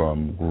Obama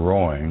from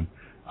growing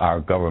our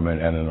government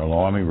at an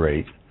alarming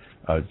rate,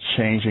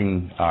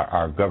 changing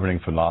our governing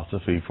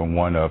philosophy from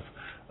one of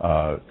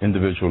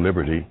individual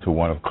liberty to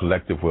one of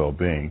collective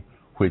well-being,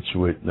 which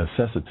would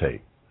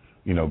necessitate,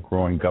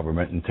 growing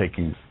government and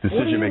taking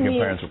decision-making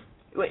parents.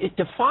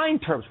 Define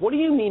terms. What do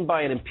you mean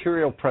by an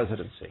imperial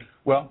presidency?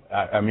 Well,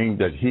 I mean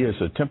that he is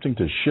attempting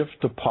to shift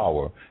the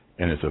power,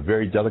 and it's a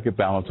very delicate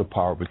balance of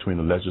power between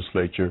the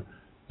legislature,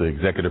 the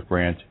executive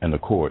branch, and the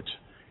courts.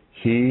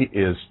 He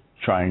is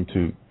trying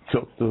to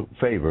tilt the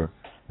favor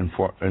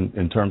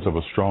in terms of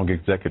a strong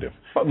executive.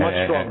 But much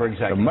stronger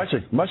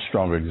executive. Much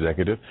stronger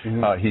executive.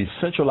 Mm-hmm. He's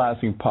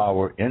centralizing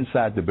power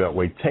inside the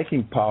Beltway,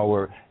 taking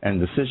power and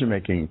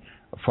decision-making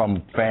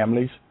from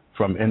families,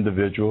 from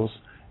individuals,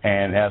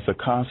 and as a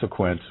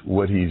consequence,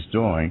 what he's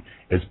doing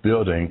is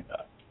building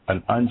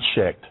an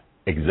unchecked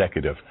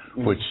executive,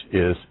 which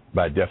is,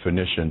 by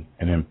definition,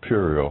 an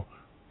imperial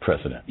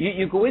president.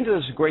 You go into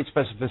this great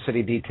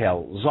specificity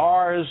detail.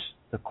 Czars,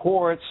 the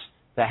courts,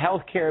 the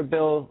health care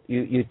bill.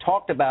 You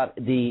talked about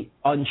the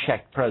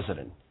unchecked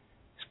president.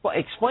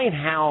 Explain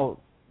how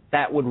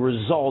that would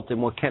result in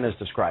what Ken is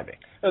describing.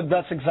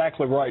 That's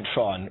exactly right,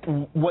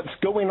 Sean. What's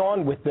going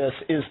on with this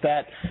is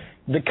that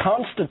the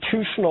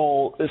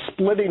constitutional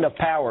splitting of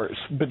powers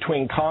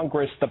between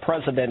Congress, the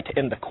president,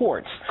 and the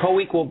courts.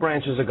 Co-equal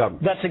branches of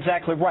government. That's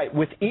exactly right,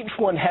 with each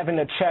one having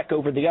a check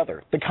over the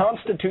other. The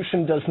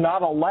Constitution does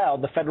not allow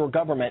the federal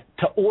government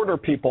to order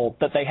people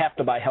that they have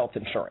to buy health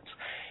insurance.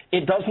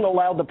 It doesn't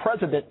allow the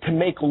president to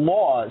make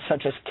laws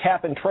such as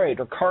cap and trade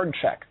or card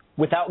check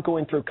without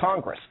going through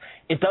Congress.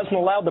 It doesn't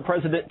allow the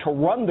president to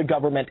run the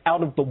government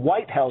out of the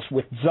White House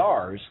with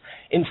czars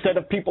instead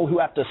of people who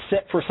have to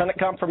sit for Senate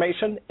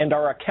confirmation and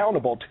are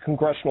accountable to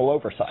congressional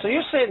oversight. So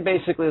you're saying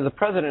basically the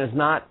president has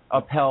not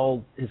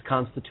upheld his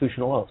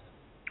constitutional oath?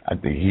 I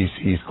think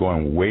he's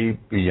going way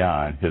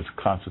beyond his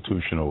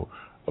constitutional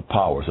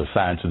powers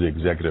assigned to the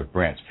executive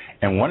branch.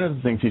 And one of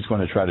the things he's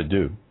going to try to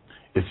do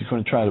is he's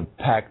going to try to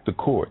pack the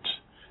courts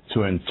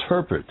to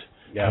interpret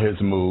his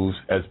moves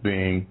as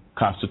being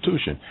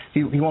Constitution.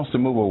 He wants to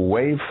move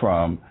away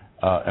from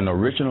an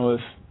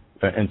originalist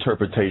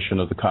interpretation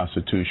of the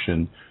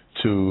Constitution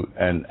to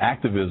an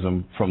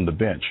activism from the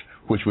bench,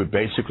 which would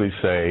basically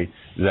say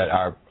that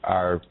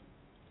our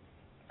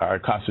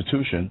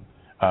Constitution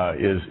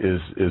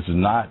is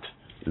not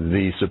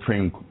the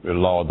supreme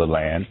law of the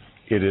land.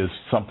 It is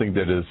something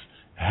that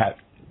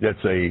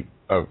that's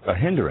a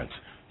hindrance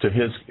to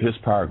his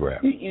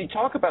paragraph. You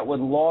talk about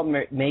when law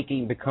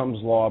making becomes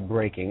law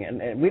breaking,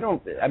 and we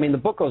don't. I mean, the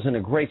book goes into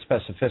great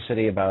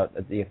specificity about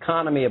the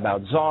economy,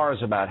 about czars,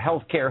 about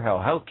healthcare, how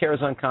healthcare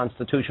is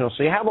unconstitutional.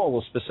 So you have all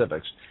those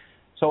specifics.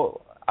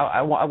 So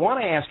I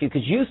want to ask you,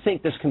 because you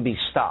think this can be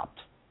stopped,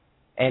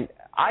 and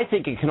I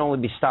think it can only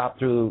be stopped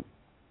through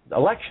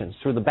elections,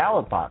 through the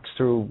ballot box,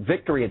 through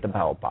victory at the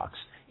ballot box.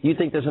 You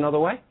think there's another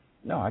way?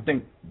 No, I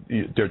think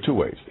there are two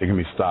ways. It can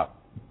be stopped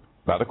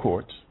by the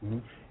courts. Mm-hmm.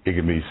 It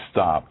can be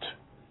stopped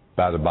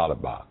by the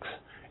ballot box.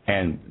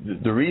 And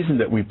the reason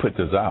that we put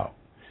this out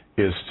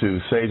is to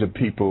say to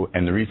people,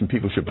 and the reason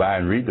people should buy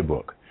and read the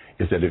book,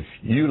 is that if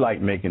you like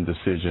making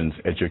decisions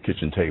at your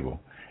kitchen table,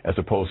 as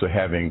opposed to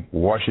having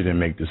Washington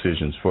make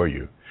decisions for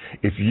you,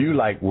 if you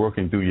like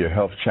working through your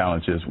health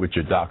challenges with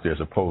your doctor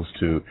as opposed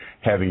to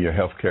having your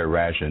health care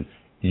rationed,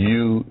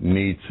 you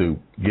need to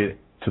get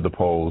to the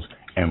polls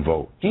and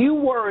vote. Do you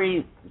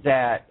worry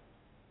that,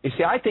 you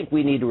see, I think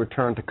we need to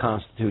return to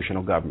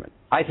constitutional government.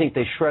 I think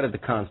they shredded the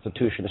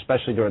Constitution,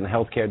 especially during the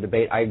health care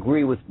debate. I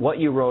agree with what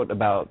you wrote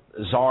about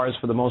czars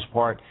for the most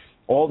part.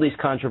 All these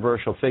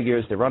controversial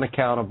figures, they're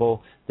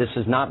unaccountable. This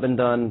has not been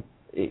done,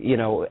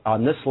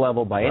 on this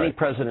level by any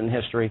president in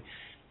history.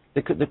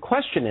 The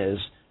question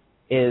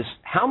is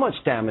how much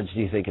damage do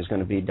you think is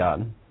going to be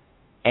done?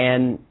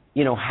 And,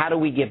 how do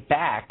we get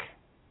back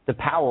the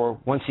power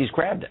once he's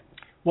grabbed it?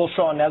 Well,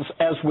 Sean,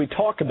 as we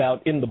talk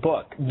about in the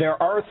book,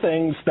 there are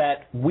things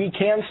that we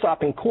can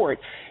stop in court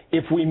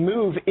if we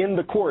move in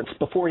the courts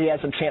before he has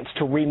a chance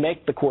to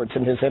remake the courts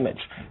in his image.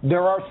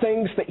 There are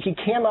things that he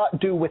cannot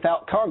do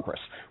without Congress,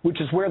 which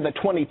is where the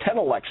 2010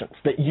 elections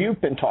that you've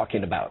been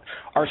talking about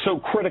are so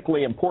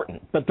critically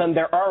important. But then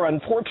there are,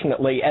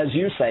 unfortunately, as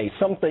you say,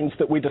 some things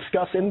that we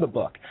discuss in the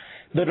book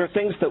that are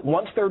things that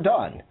once they're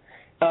done,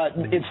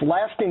 it's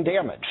lasting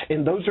damage,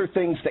 and those are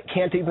things that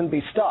can't even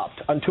be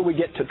stopped until we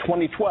get to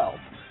 2012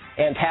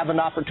 and have an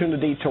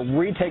opportunity to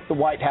retake the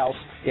White House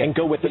and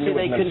go with the new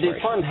administration. They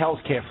can defund health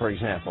care, for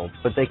example,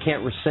 but they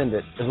can't rescind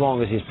it as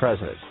long as he's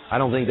president. I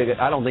don't think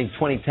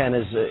 2010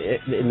 is,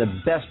 in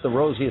the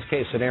rosiest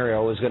case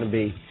scenario, is going to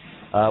be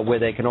where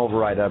they can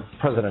override a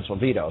presidential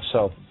veto.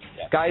 So,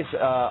 guys,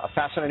 a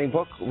fascinating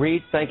book.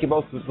 Reed, thank you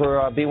both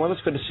for being with us.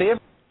 Good to see you.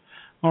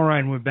 All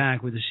right, we're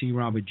back with the C.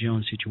 Robert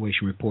Jones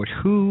Situation Report.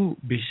 Who,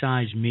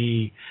 besides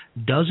me,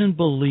 doesn't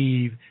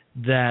believe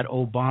that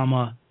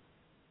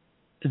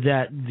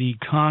that the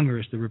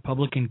Congress, the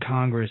Republican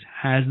Congress,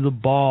 has the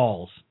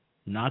balls,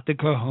 not the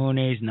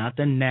cojones, not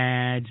the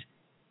nads,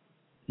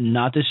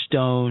 not the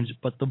stones,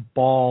 but the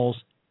balls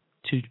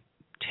to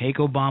take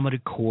Obama to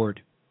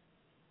court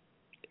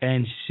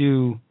and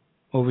sue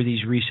over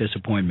these recess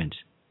appointments?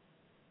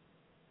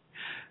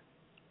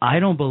 I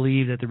don't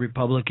believe that the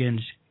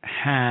Republicans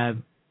have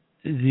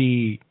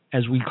the,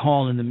 as we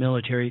call in the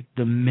military,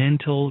 the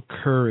mental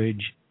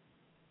courage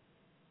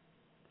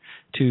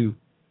to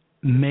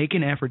make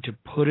an effort to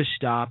put a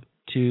stop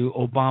to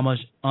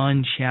Obama's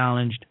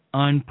unchallenged,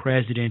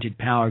 unprecedented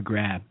power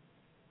grab.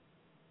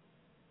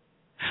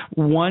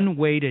 One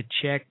way to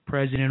check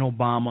President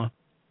Obama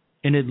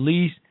and at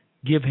least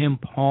give him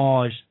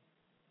pause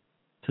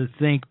to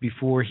think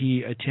before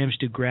he attempts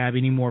to grab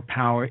any more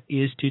power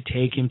is to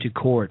take him to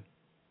court,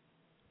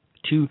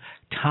 to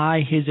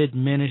tie his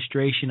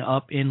administration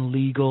up in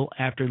legal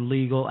after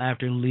legal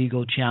after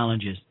legal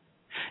challenges.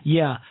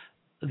 Yeah,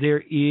 there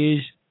is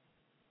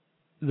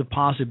the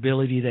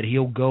possibility that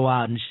he'll go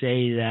out and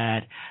say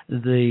that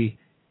the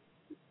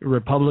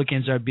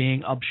Republicans are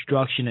being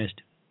obstructionist.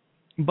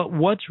 But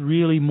what's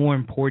really more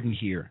important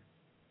here?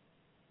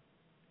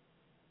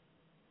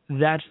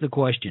 That's the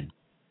question.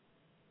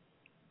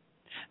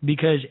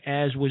 Because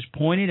as was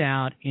pointed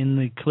out in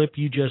the clip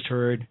you just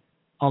heard,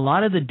 a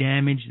lot of the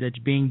damage that's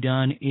being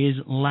done is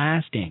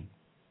lasting.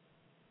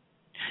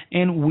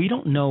 And we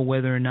don't know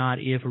whether or not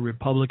if a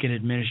Republican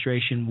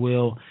administration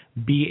will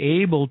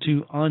be able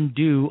to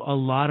undo a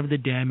lot of the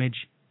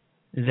damage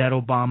that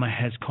Obama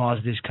has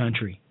caused this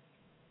country.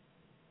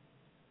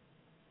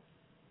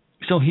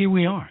 So here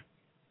we are.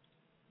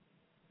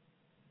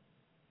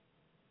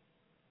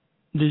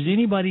 Does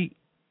anybody,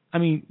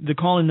 the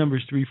call-in number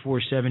is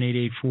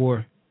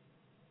 347-884-8500.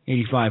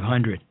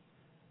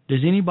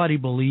 Does anybody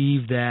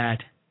believe that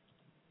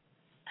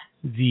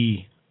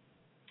the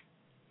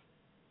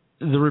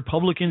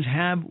Republicans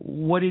have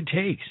what it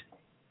takes?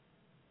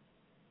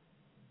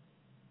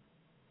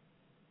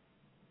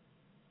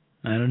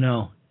 I don't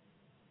know.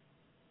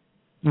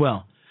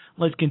 Well,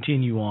 let's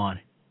continue on.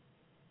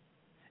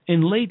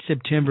 In late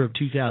September of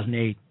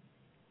 2008,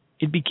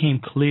 it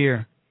became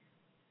clear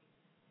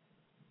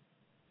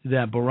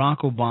that Barack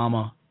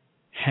Obama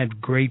had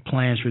great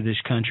plans for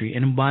this country.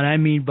 And what I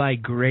mean by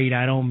great,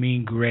 I don't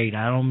mean great.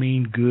 I don't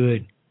mean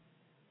good.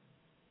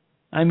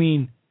 I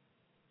mean,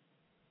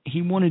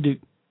 he wanted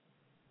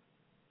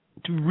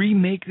to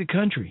remake the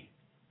country.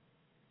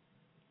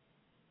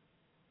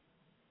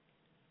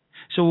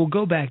 So we'll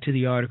go back to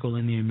the article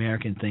in the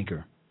American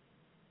Thinker.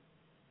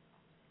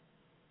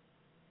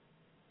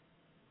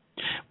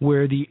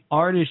 where the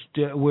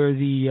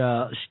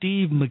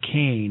Steve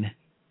McCain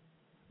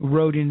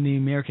wrote in the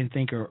American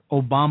Thinker,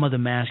 "Obama, the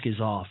mask is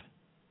off."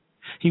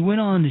 He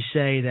went on to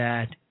say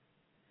that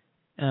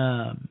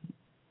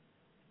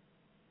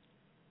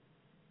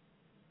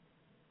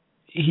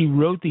he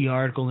wrote the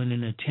article in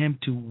an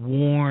attempt to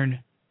warn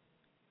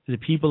the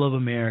people of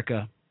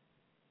America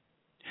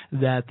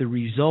that the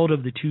result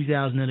of the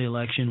 2000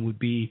 election would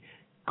be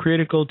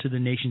critical to the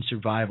nation's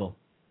survival.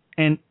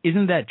 And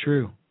isn't that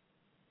true?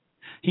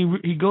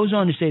 He goes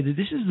on to say that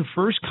this is the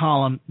first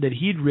column that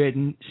he'd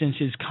written since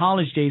his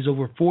college days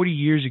over 40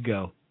 years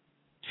ago.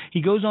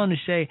 He goes on to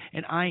say,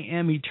 and I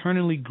am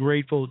eternally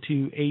grateful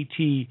to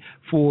AT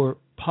for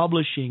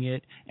publishing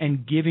it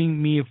and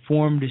giving me a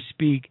forum to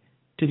speak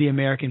to the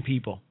American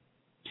people.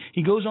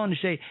 He goes on to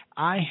say,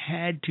 I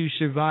had to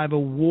survive a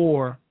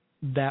war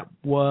that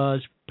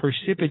was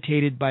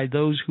precipitated by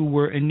those who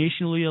were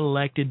initially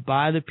elected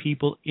by the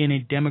people in a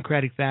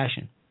democratic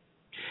fashion.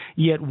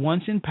 Yet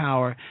once in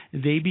power,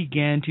 they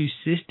began to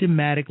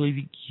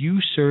systematically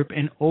usurp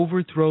and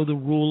overthrow the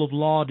rule of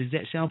law. Does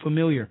that sound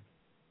familiar?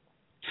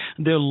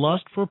 Their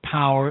lust for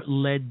power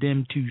led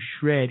them to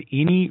shred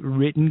any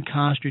written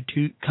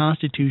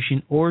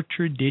constitution or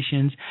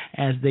traditions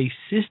as they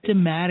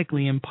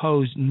systematically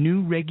imposed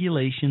new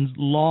regulations,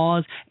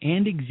 laws,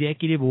 and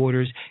executive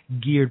orders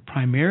geared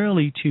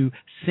primarily to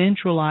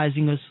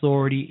centralizing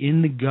authority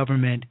in the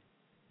government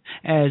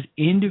as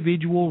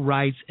individual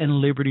rights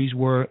and liberties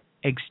were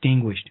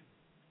extinguished.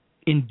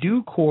 In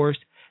due course,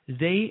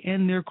 they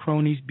and their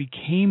cronies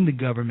became the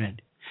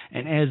government,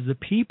 and as the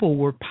people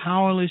were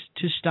powerless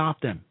to stop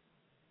them.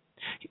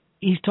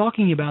 He's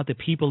talking about the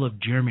people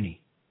of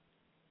Germany.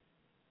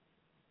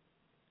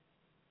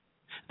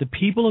 The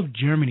people of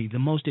Germany, the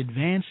most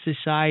advanced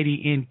society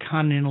in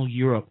continental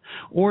Europe,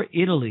 or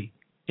Italy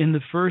in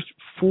the first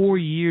 4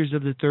 years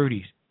of the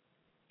 30s,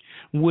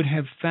 would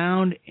have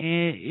found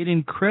it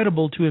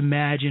incredible to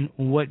imagine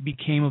what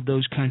became of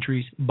those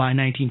countries by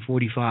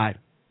 1945.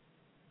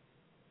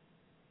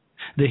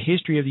 The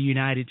history of the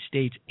United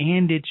States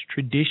and its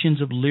traditions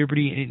of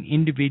liberty and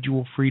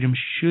individual freedom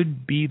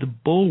should be the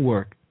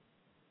bulwark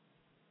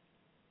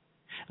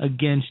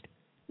against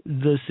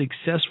the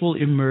successful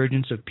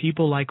emergence of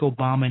people like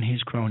Obama and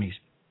his cronies.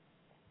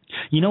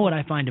 You know what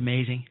I find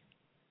amazing?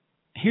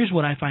 Here's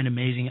what I find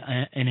amazing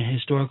in a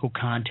historical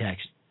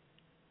context.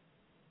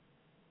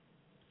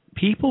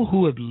 People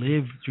who have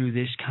lived through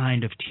this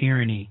kind of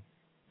tyranny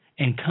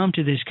and come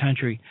to this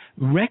country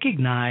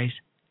recognize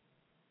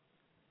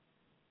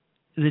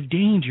the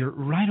danger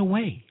right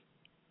away.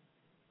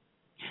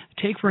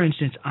 Take, for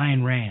instance,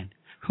 Ayn Rand,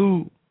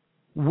 who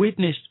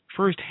witnessed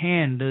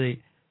firsthand the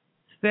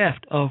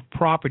theft of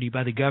property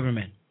by the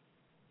government,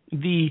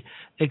 the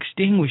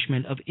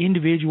extinguishment of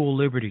individual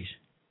liberties,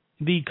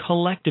 the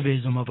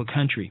collectivism of a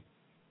country,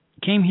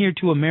 came here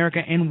to America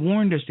and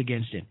warned us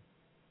against it.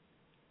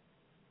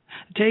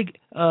 Take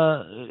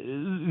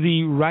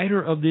the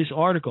writer of this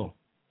article,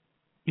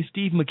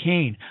 Steve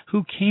McCain,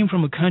 who came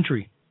from a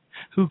country,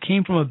 who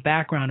came from a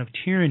background of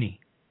tyranny,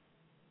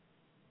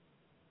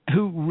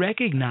 who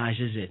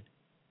recognizes it.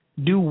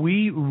 Do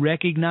we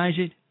recognize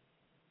it?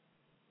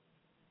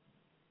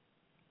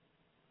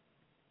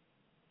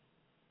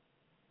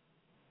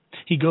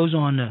 He goes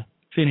on to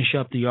finish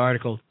up the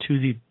article to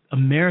the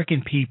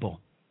American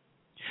people.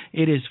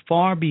 It is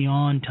far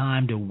beyond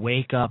time to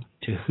wake up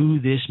to who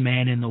this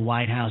man in the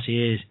White House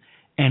is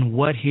and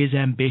what his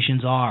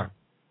ambitions are.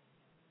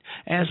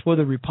 As for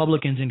the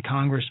Republicans in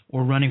Congress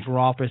or running for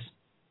office,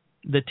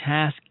 the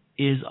task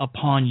is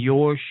upon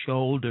your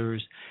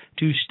shoulders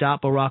to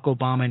stop Barack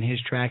Obama in his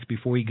tracks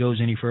before he goes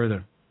any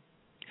further.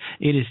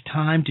 It is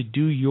time to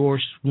do your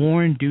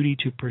sworn duty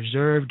to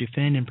preserve,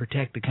 defend, and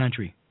protect the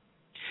country.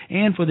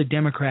 And for the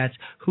Democrats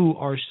who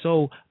are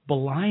so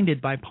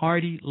blinded by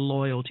party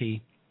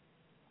loyalty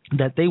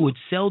that they would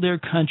sell their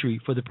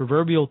country for the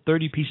proverbial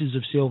 30 pieces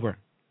of silver.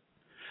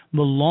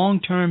 The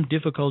long-term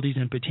difficulties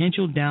and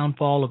potential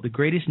downfall of the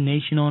greatest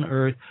nation on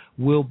earth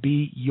will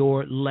be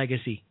your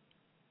legacy.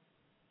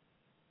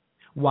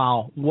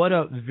 Wow, what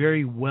a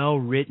very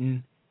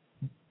well-written...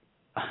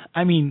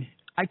 I mean,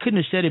 I couldn't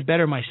have said it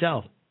better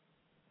myself.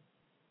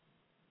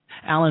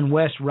 Alan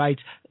West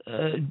writes,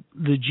 the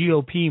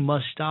GOP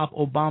must stop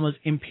Obama's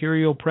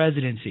imperial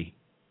presidency.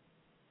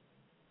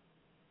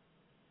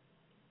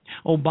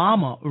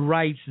 Obama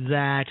writes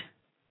that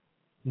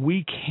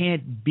we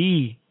can't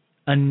be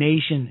a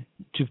nation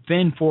to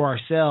fend for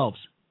ourselves,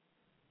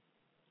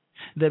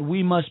 that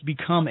we must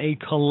become a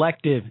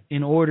collective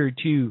in order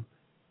to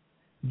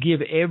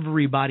give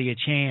everybody a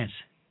chance.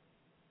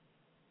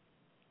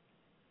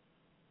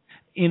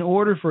 In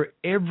order for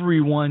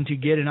everyone to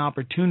get an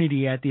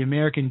opportunity at the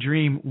American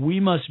dream, we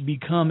must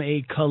become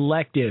a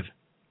collective.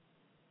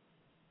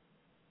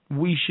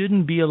 We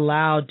shouldn't be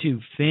allowed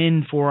to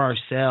fend for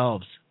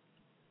ourselves.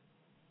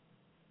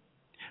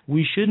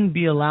 We shouldn't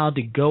be allowed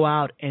to go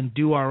out and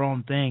do our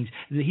own things.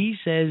 He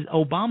says,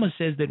 Obama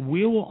says that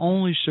we will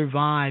only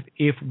survive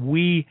if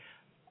we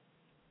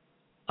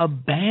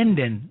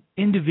abandon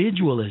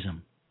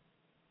individualism.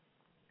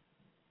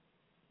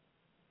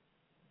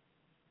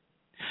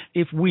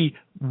 if we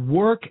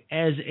work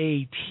as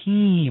a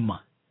team,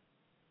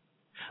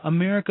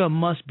 America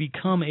must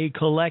become a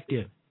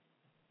collective.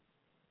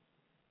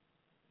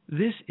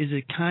 This is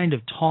a kind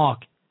of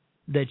talk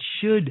that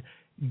should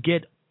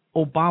get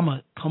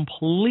Obama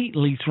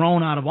completely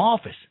thrown out of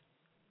office.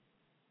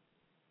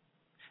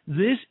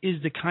 This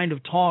is the kind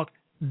of talk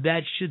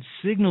that should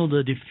signal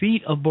the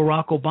defeat of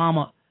Barack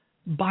Obama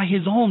by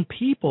his own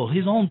people,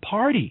 his own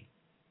party.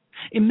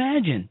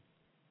 Imagine,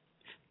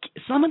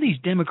 some of these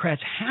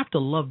Democrats have to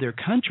love their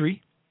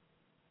country.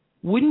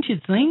 Wouldn't you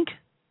think?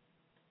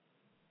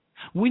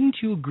 Wouldn't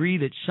you agree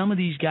that some of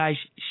these guys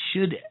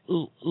should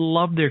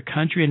love their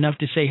country enough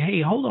to say,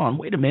 hey, hold on,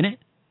 wait a minute.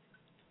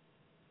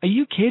 Are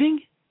you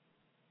kidding?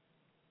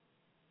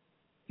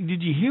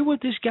 Did you hear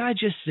what this guy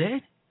just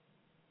said?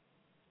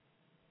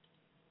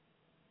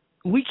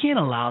 We can't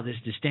allow this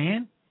to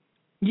stand.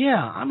 Yeah,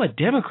 I'm a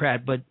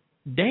Democrat, but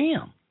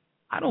damn,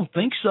 I don't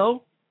think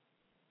so.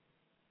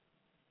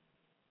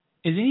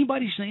 Is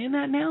anybody saying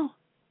that now?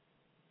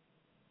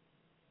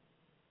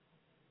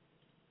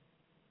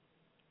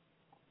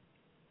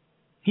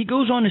 He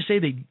goes on to say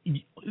that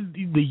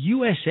the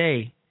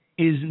USA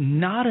is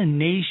not a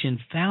nation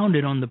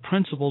founded on the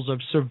principles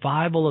of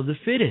survival of the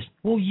fittest.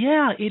 Well,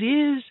 yeah, it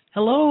is.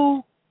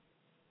 Hello?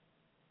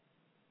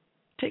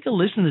 Take a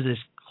listen to this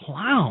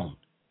clown.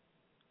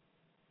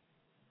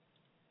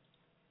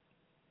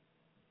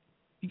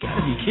 You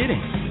gotta be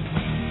kidding.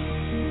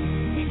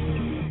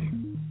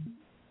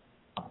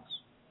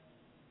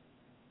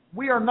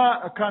 We are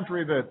not a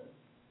country that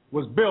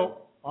was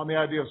built on the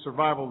idea of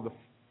survival of the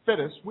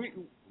fittest. We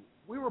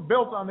were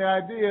built on the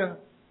idea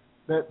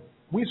that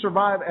we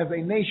survive as a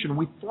nation.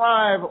 We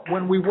thrive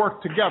when we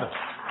work together.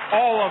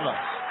 All of us.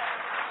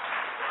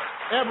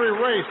 Every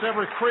race,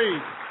 every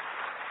creed.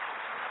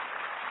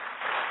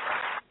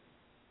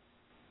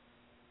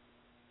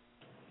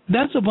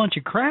 That's a bunch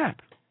of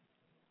crap.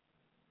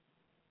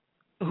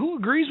 Who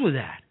agrees with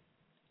that?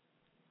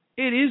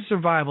 It is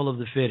survival of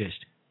the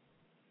fittest.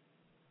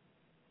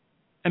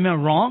 Am I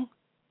wrong?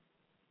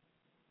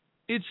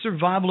 It's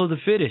survival of the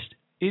fittest.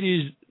 It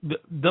is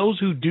those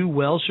who do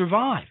well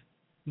survive.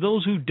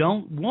 Those who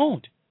don't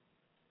won't.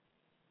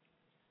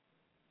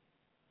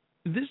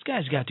 This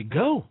guy's got to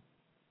go.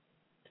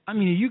 I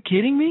mean, are you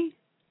kidding me?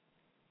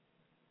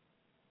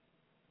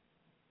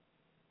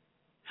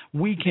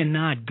 We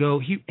cannot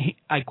go,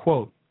 I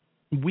quote,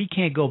 we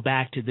can't go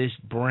back to this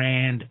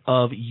brand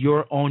of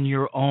your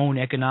own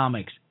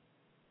economics.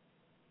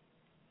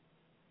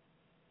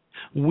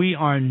 We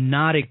are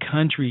not a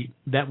country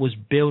that was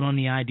built on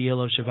the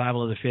ideal of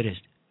survival of the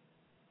fittest.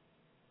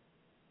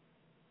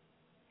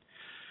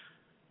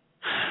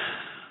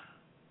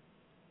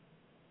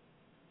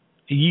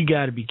 You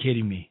got to be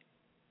kidding me.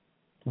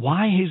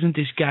 Why isn't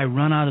this guy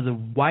run out of the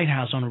White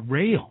House on a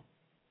rail?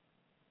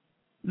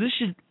 This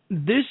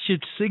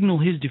should signal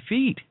his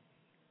defeat.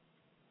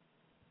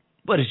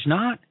 But it's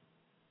not.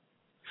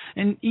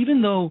 And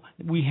even though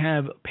we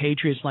have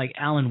patriots like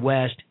Alan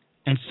West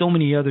and so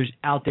many others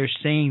out there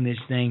saying these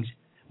things,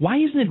 why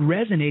isn't it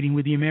resonating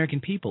with the American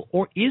people?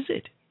 Or is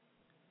it?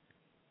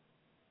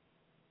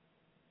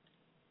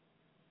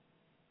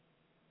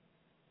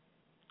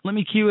 Let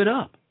me cue it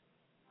up.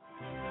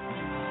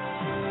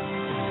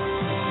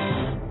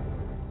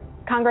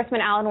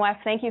 Congressman Alan West,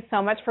 thank you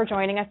so much for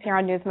joining us here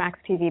on Newsmax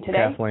TV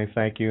today. Kathleen,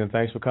 thank you, and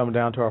thanks for coming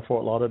down to our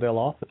Fort Lauderdale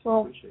office.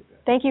 Well,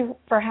 thank you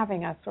for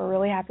having us. We're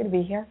really happy to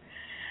be here.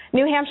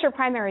 New Hampshire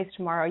primaries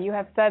tomorrow. You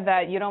have said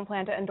that you don't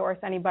plan to endorse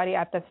anybody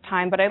at this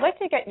time, but I'd like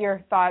to get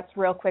your thoughts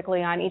real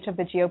quickly on each of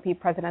the GOP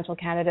presidential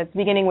candidates,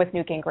 beginning with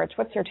Newt Gingrich.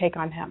 What's your take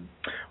on him?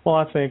 Well,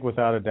 I think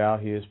without a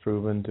doubt he has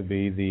proven to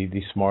be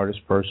the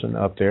smartest person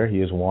up there. He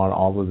has won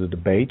all of the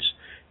debates.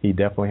 He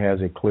definitely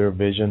has a clear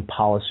vision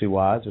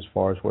policy-wise as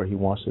far as where he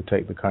wants to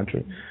take the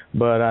country.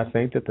 But I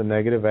think that the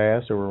negative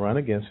ads that were run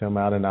against him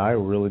out in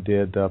Iowa really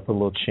did put a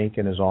little chink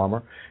in his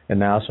armor. And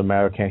now it's a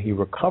matter of can he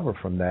recover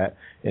from that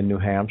in New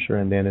Hampshire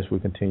and then as we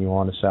continue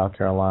on to South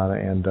Carolina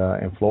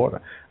and Florida.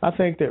 I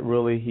think that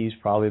really he's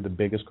probably the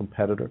biggest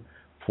competitor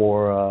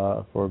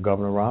for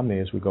Governor Romney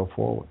as we go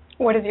forward.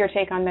 What is your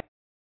take on that?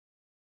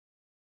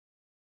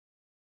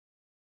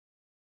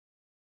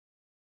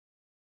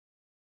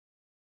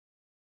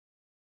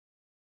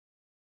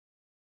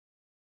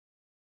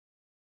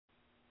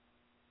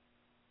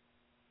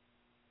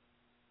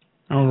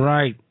 All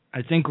right.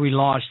 I think we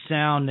lost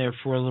sound there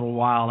for a little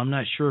while. I'm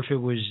not sure if it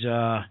was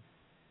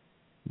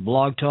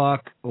Blog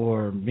Talk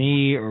or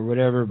me or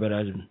whatever, but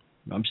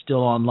I'm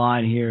still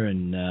online here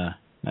and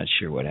not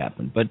sure what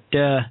happened. But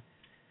I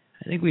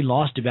think we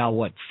lost about,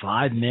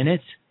 5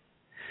 minutes?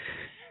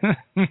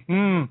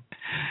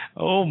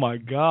 Oh, my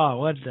God.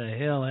 What the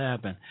hell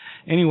happened?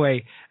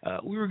 Anyway,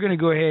 we were going to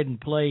go ahead and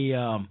play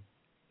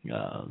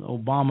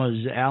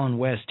Obama's Alan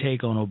West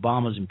take on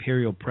Obama's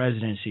imperial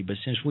presidency, but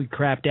since we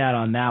crapped out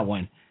on that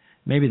one,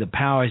 maybe the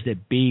powers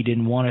that be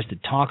didn't want us to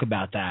talk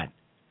about that.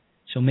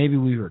 So maybe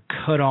we were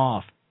cut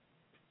off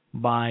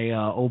by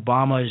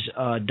Obama's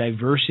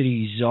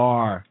diversity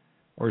czar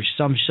or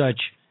some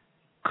such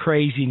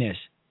craziness.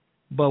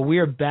 But we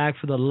are back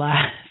for the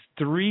last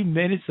 3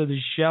 minutes of the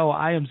show.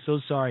 I am so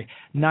sorry.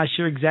 Not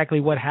sure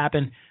exactly what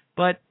happened,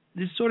 but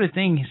this sort of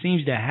thing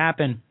seems to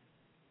happen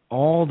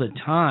all the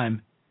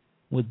time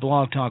with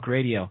Blog Talk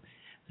Radio.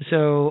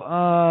 So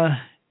I'm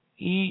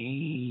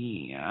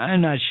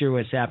not sure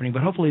what's happening,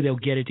 but hopefully they'll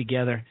get it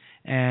together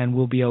and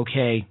we'll be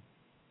okay.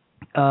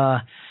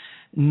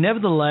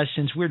 Nevertheless,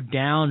 since we're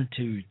down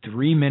to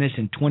 3 minutes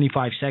and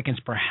 25 seconds,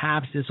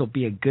 perhaps this will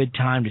be a good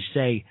time to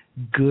say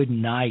good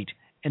night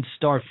and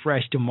start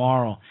fresh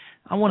tomorrow.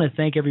 I want to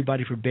thank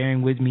everybody for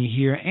bearing with me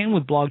here and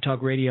with Blog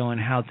Talk Radio and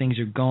how things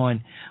are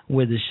going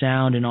with the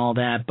sound and all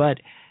that. But,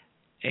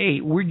 hey,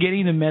 we're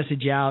getting the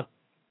message out.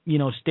 You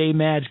know, Stay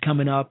Mad's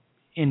coming up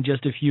in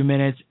just a few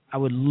minutes. I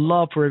would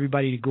love for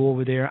everybody to go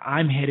over there.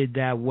 I'm headed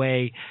that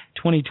way.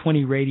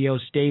 2020 Radio,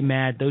 Stay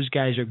Mad. Those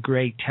guys are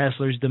great.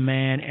 Tesler's the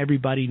man.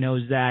 Everybody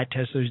knows that.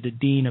 Tesler's the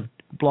dean of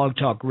Blog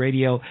Talk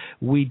Radio.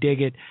 We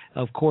dig it.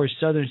 Of course,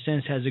 Southern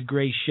Sense has a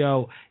great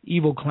show.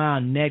 Evil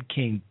Clown, Ned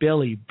King,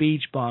 Billy,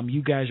 Beach Bomb.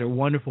 You guys are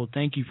wonderful.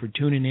 Thank you for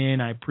tuning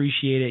in. I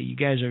appreciate it. You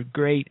guys are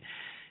great.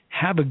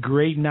 Have a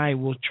great night.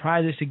 We'll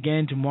try this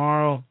again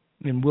tomorrow,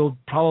 and we'll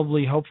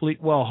probably, hopefully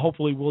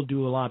we'll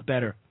do a lot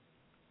better.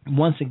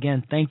 Once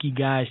again, thank you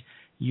guys.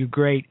 You're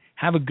great.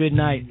 Have a good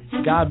night.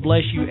 God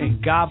bless you,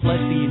 and God bless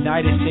the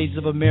United States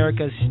of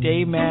America.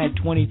 Stay Mad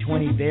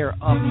 2020. They're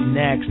up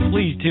next.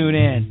 Please tune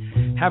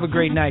in. Have a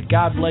great night.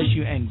 God bless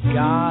you, and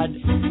God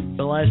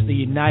bless the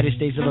United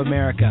States of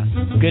America.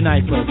 Good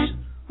night, folks.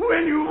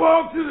 When you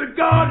walk through the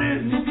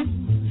garden,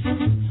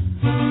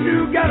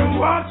 you gotta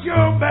watch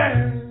your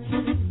back.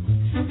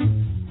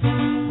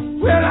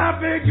 Well, I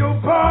beg your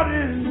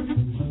pardon.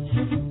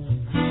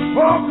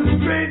 Walk the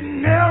straight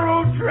and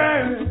narrow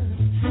track.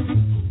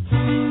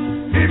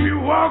 If you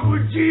walk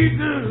with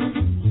Jesus,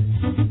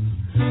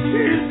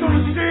 He's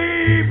gonna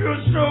save your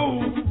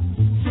soul.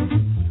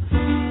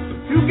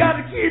 You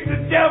gotta keep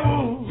the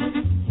devil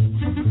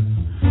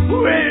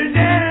way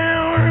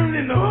down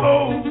in the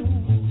hole.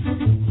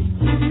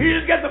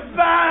 He's got the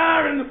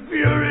fire and the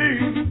fury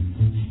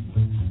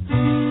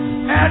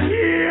at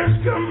His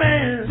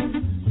command.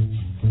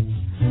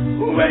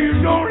 Well, you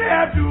don't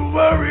have to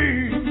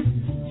worry.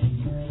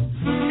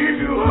 If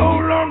you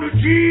hold on to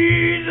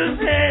Jesus'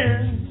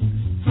 hand,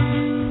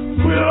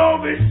 we'll all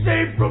be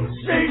safe from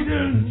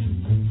Satan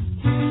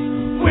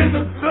when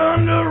the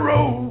thunder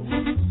rolls.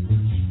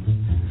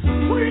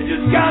 We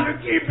just gotta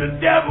keep the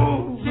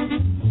devil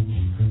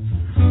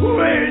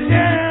way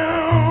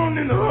down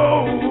in the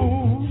hole.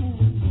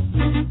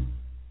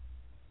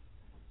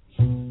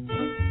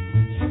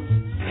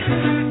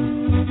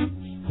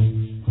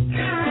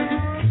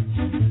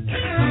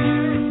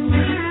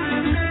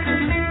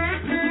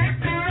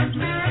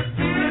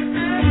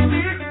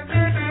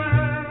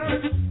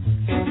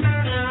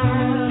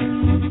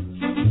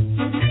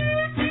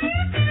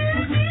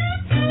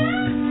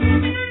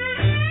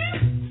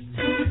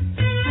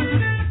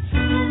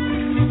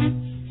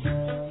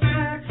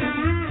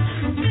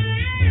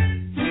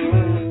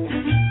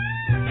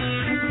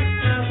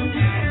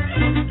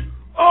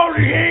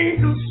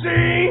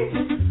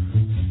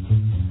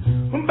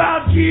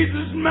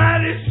 Jesus'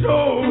 mighty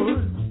sword,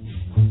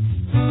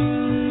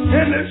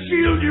 and they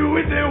shield you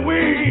with their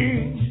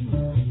wings,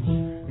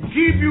 and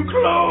keep you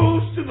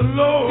close to the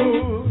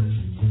Lord.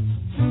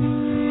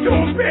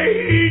 Don't pay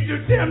heed to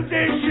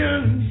temptation,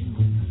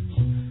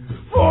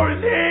 for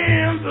His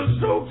hands are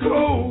so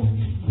cold.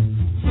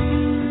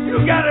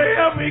 You gotta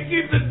help me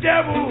keep the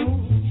devil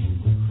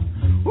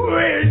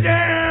way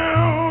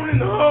down in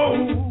the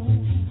hole,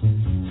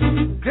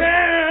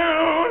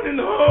 down in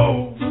the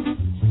hole.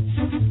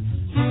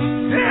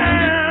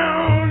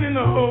 Down in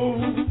the hole,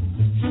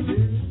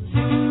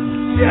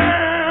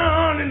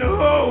 down in the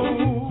hole,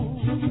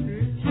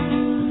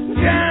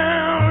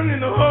 down in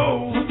the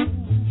hole,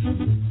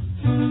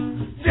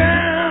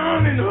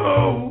 down in the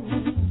hole,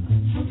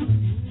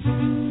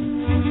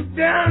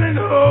 down in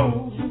the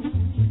hole.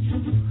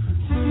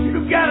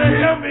 You gotta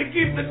help me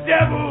keep the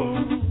devil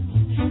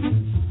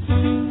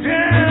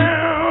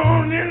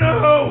down in the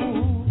hole.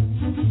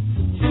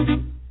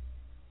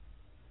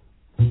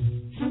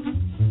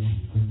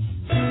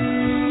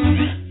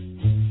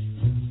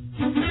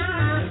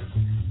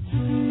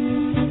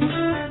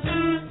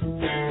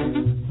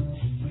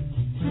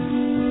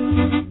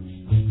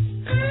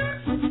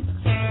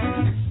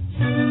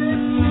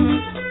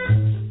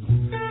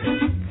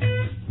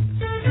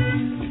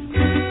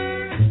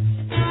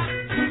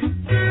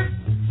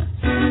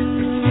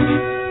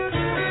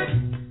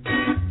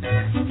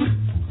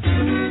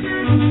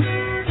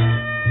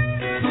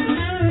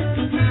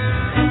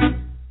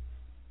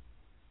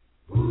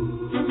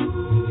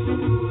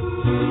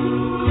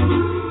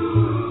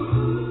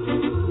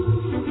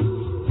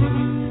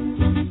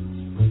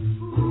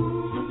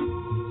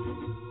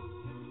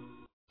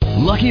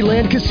 Lucky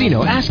Land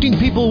Casino, asking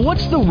people,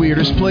 what's the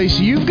weirdest place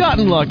you've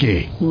gotten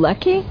lucky?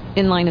 Lucky?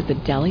 In line at the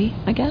deli,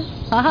 I guess?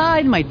 Aha,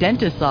 in my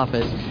dentist's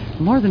office.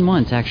 More than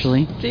once,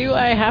 actually. Do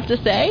I have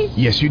to say?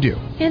 Yes, you do.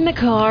 In the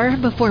car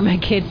before my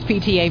kids'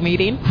 PTA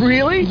meeting.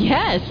 Really?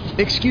 Yes.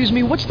 Excuse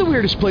me, what's the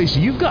weirdest place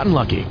you've gotten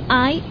lucky?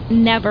 I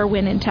never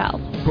win and tell.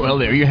 Well,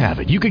 there you have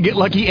it. You can get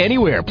lucky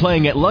anywhere,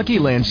 playing at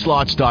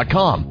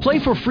LuckyLandSlots.com. Play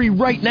for free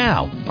right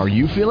now. Are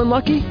you feeling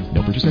lucky?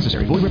 No purchase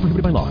necessary. Void where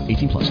prohibited by law.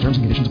 18+. Terms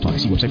and conditions apply.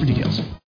 See website for details.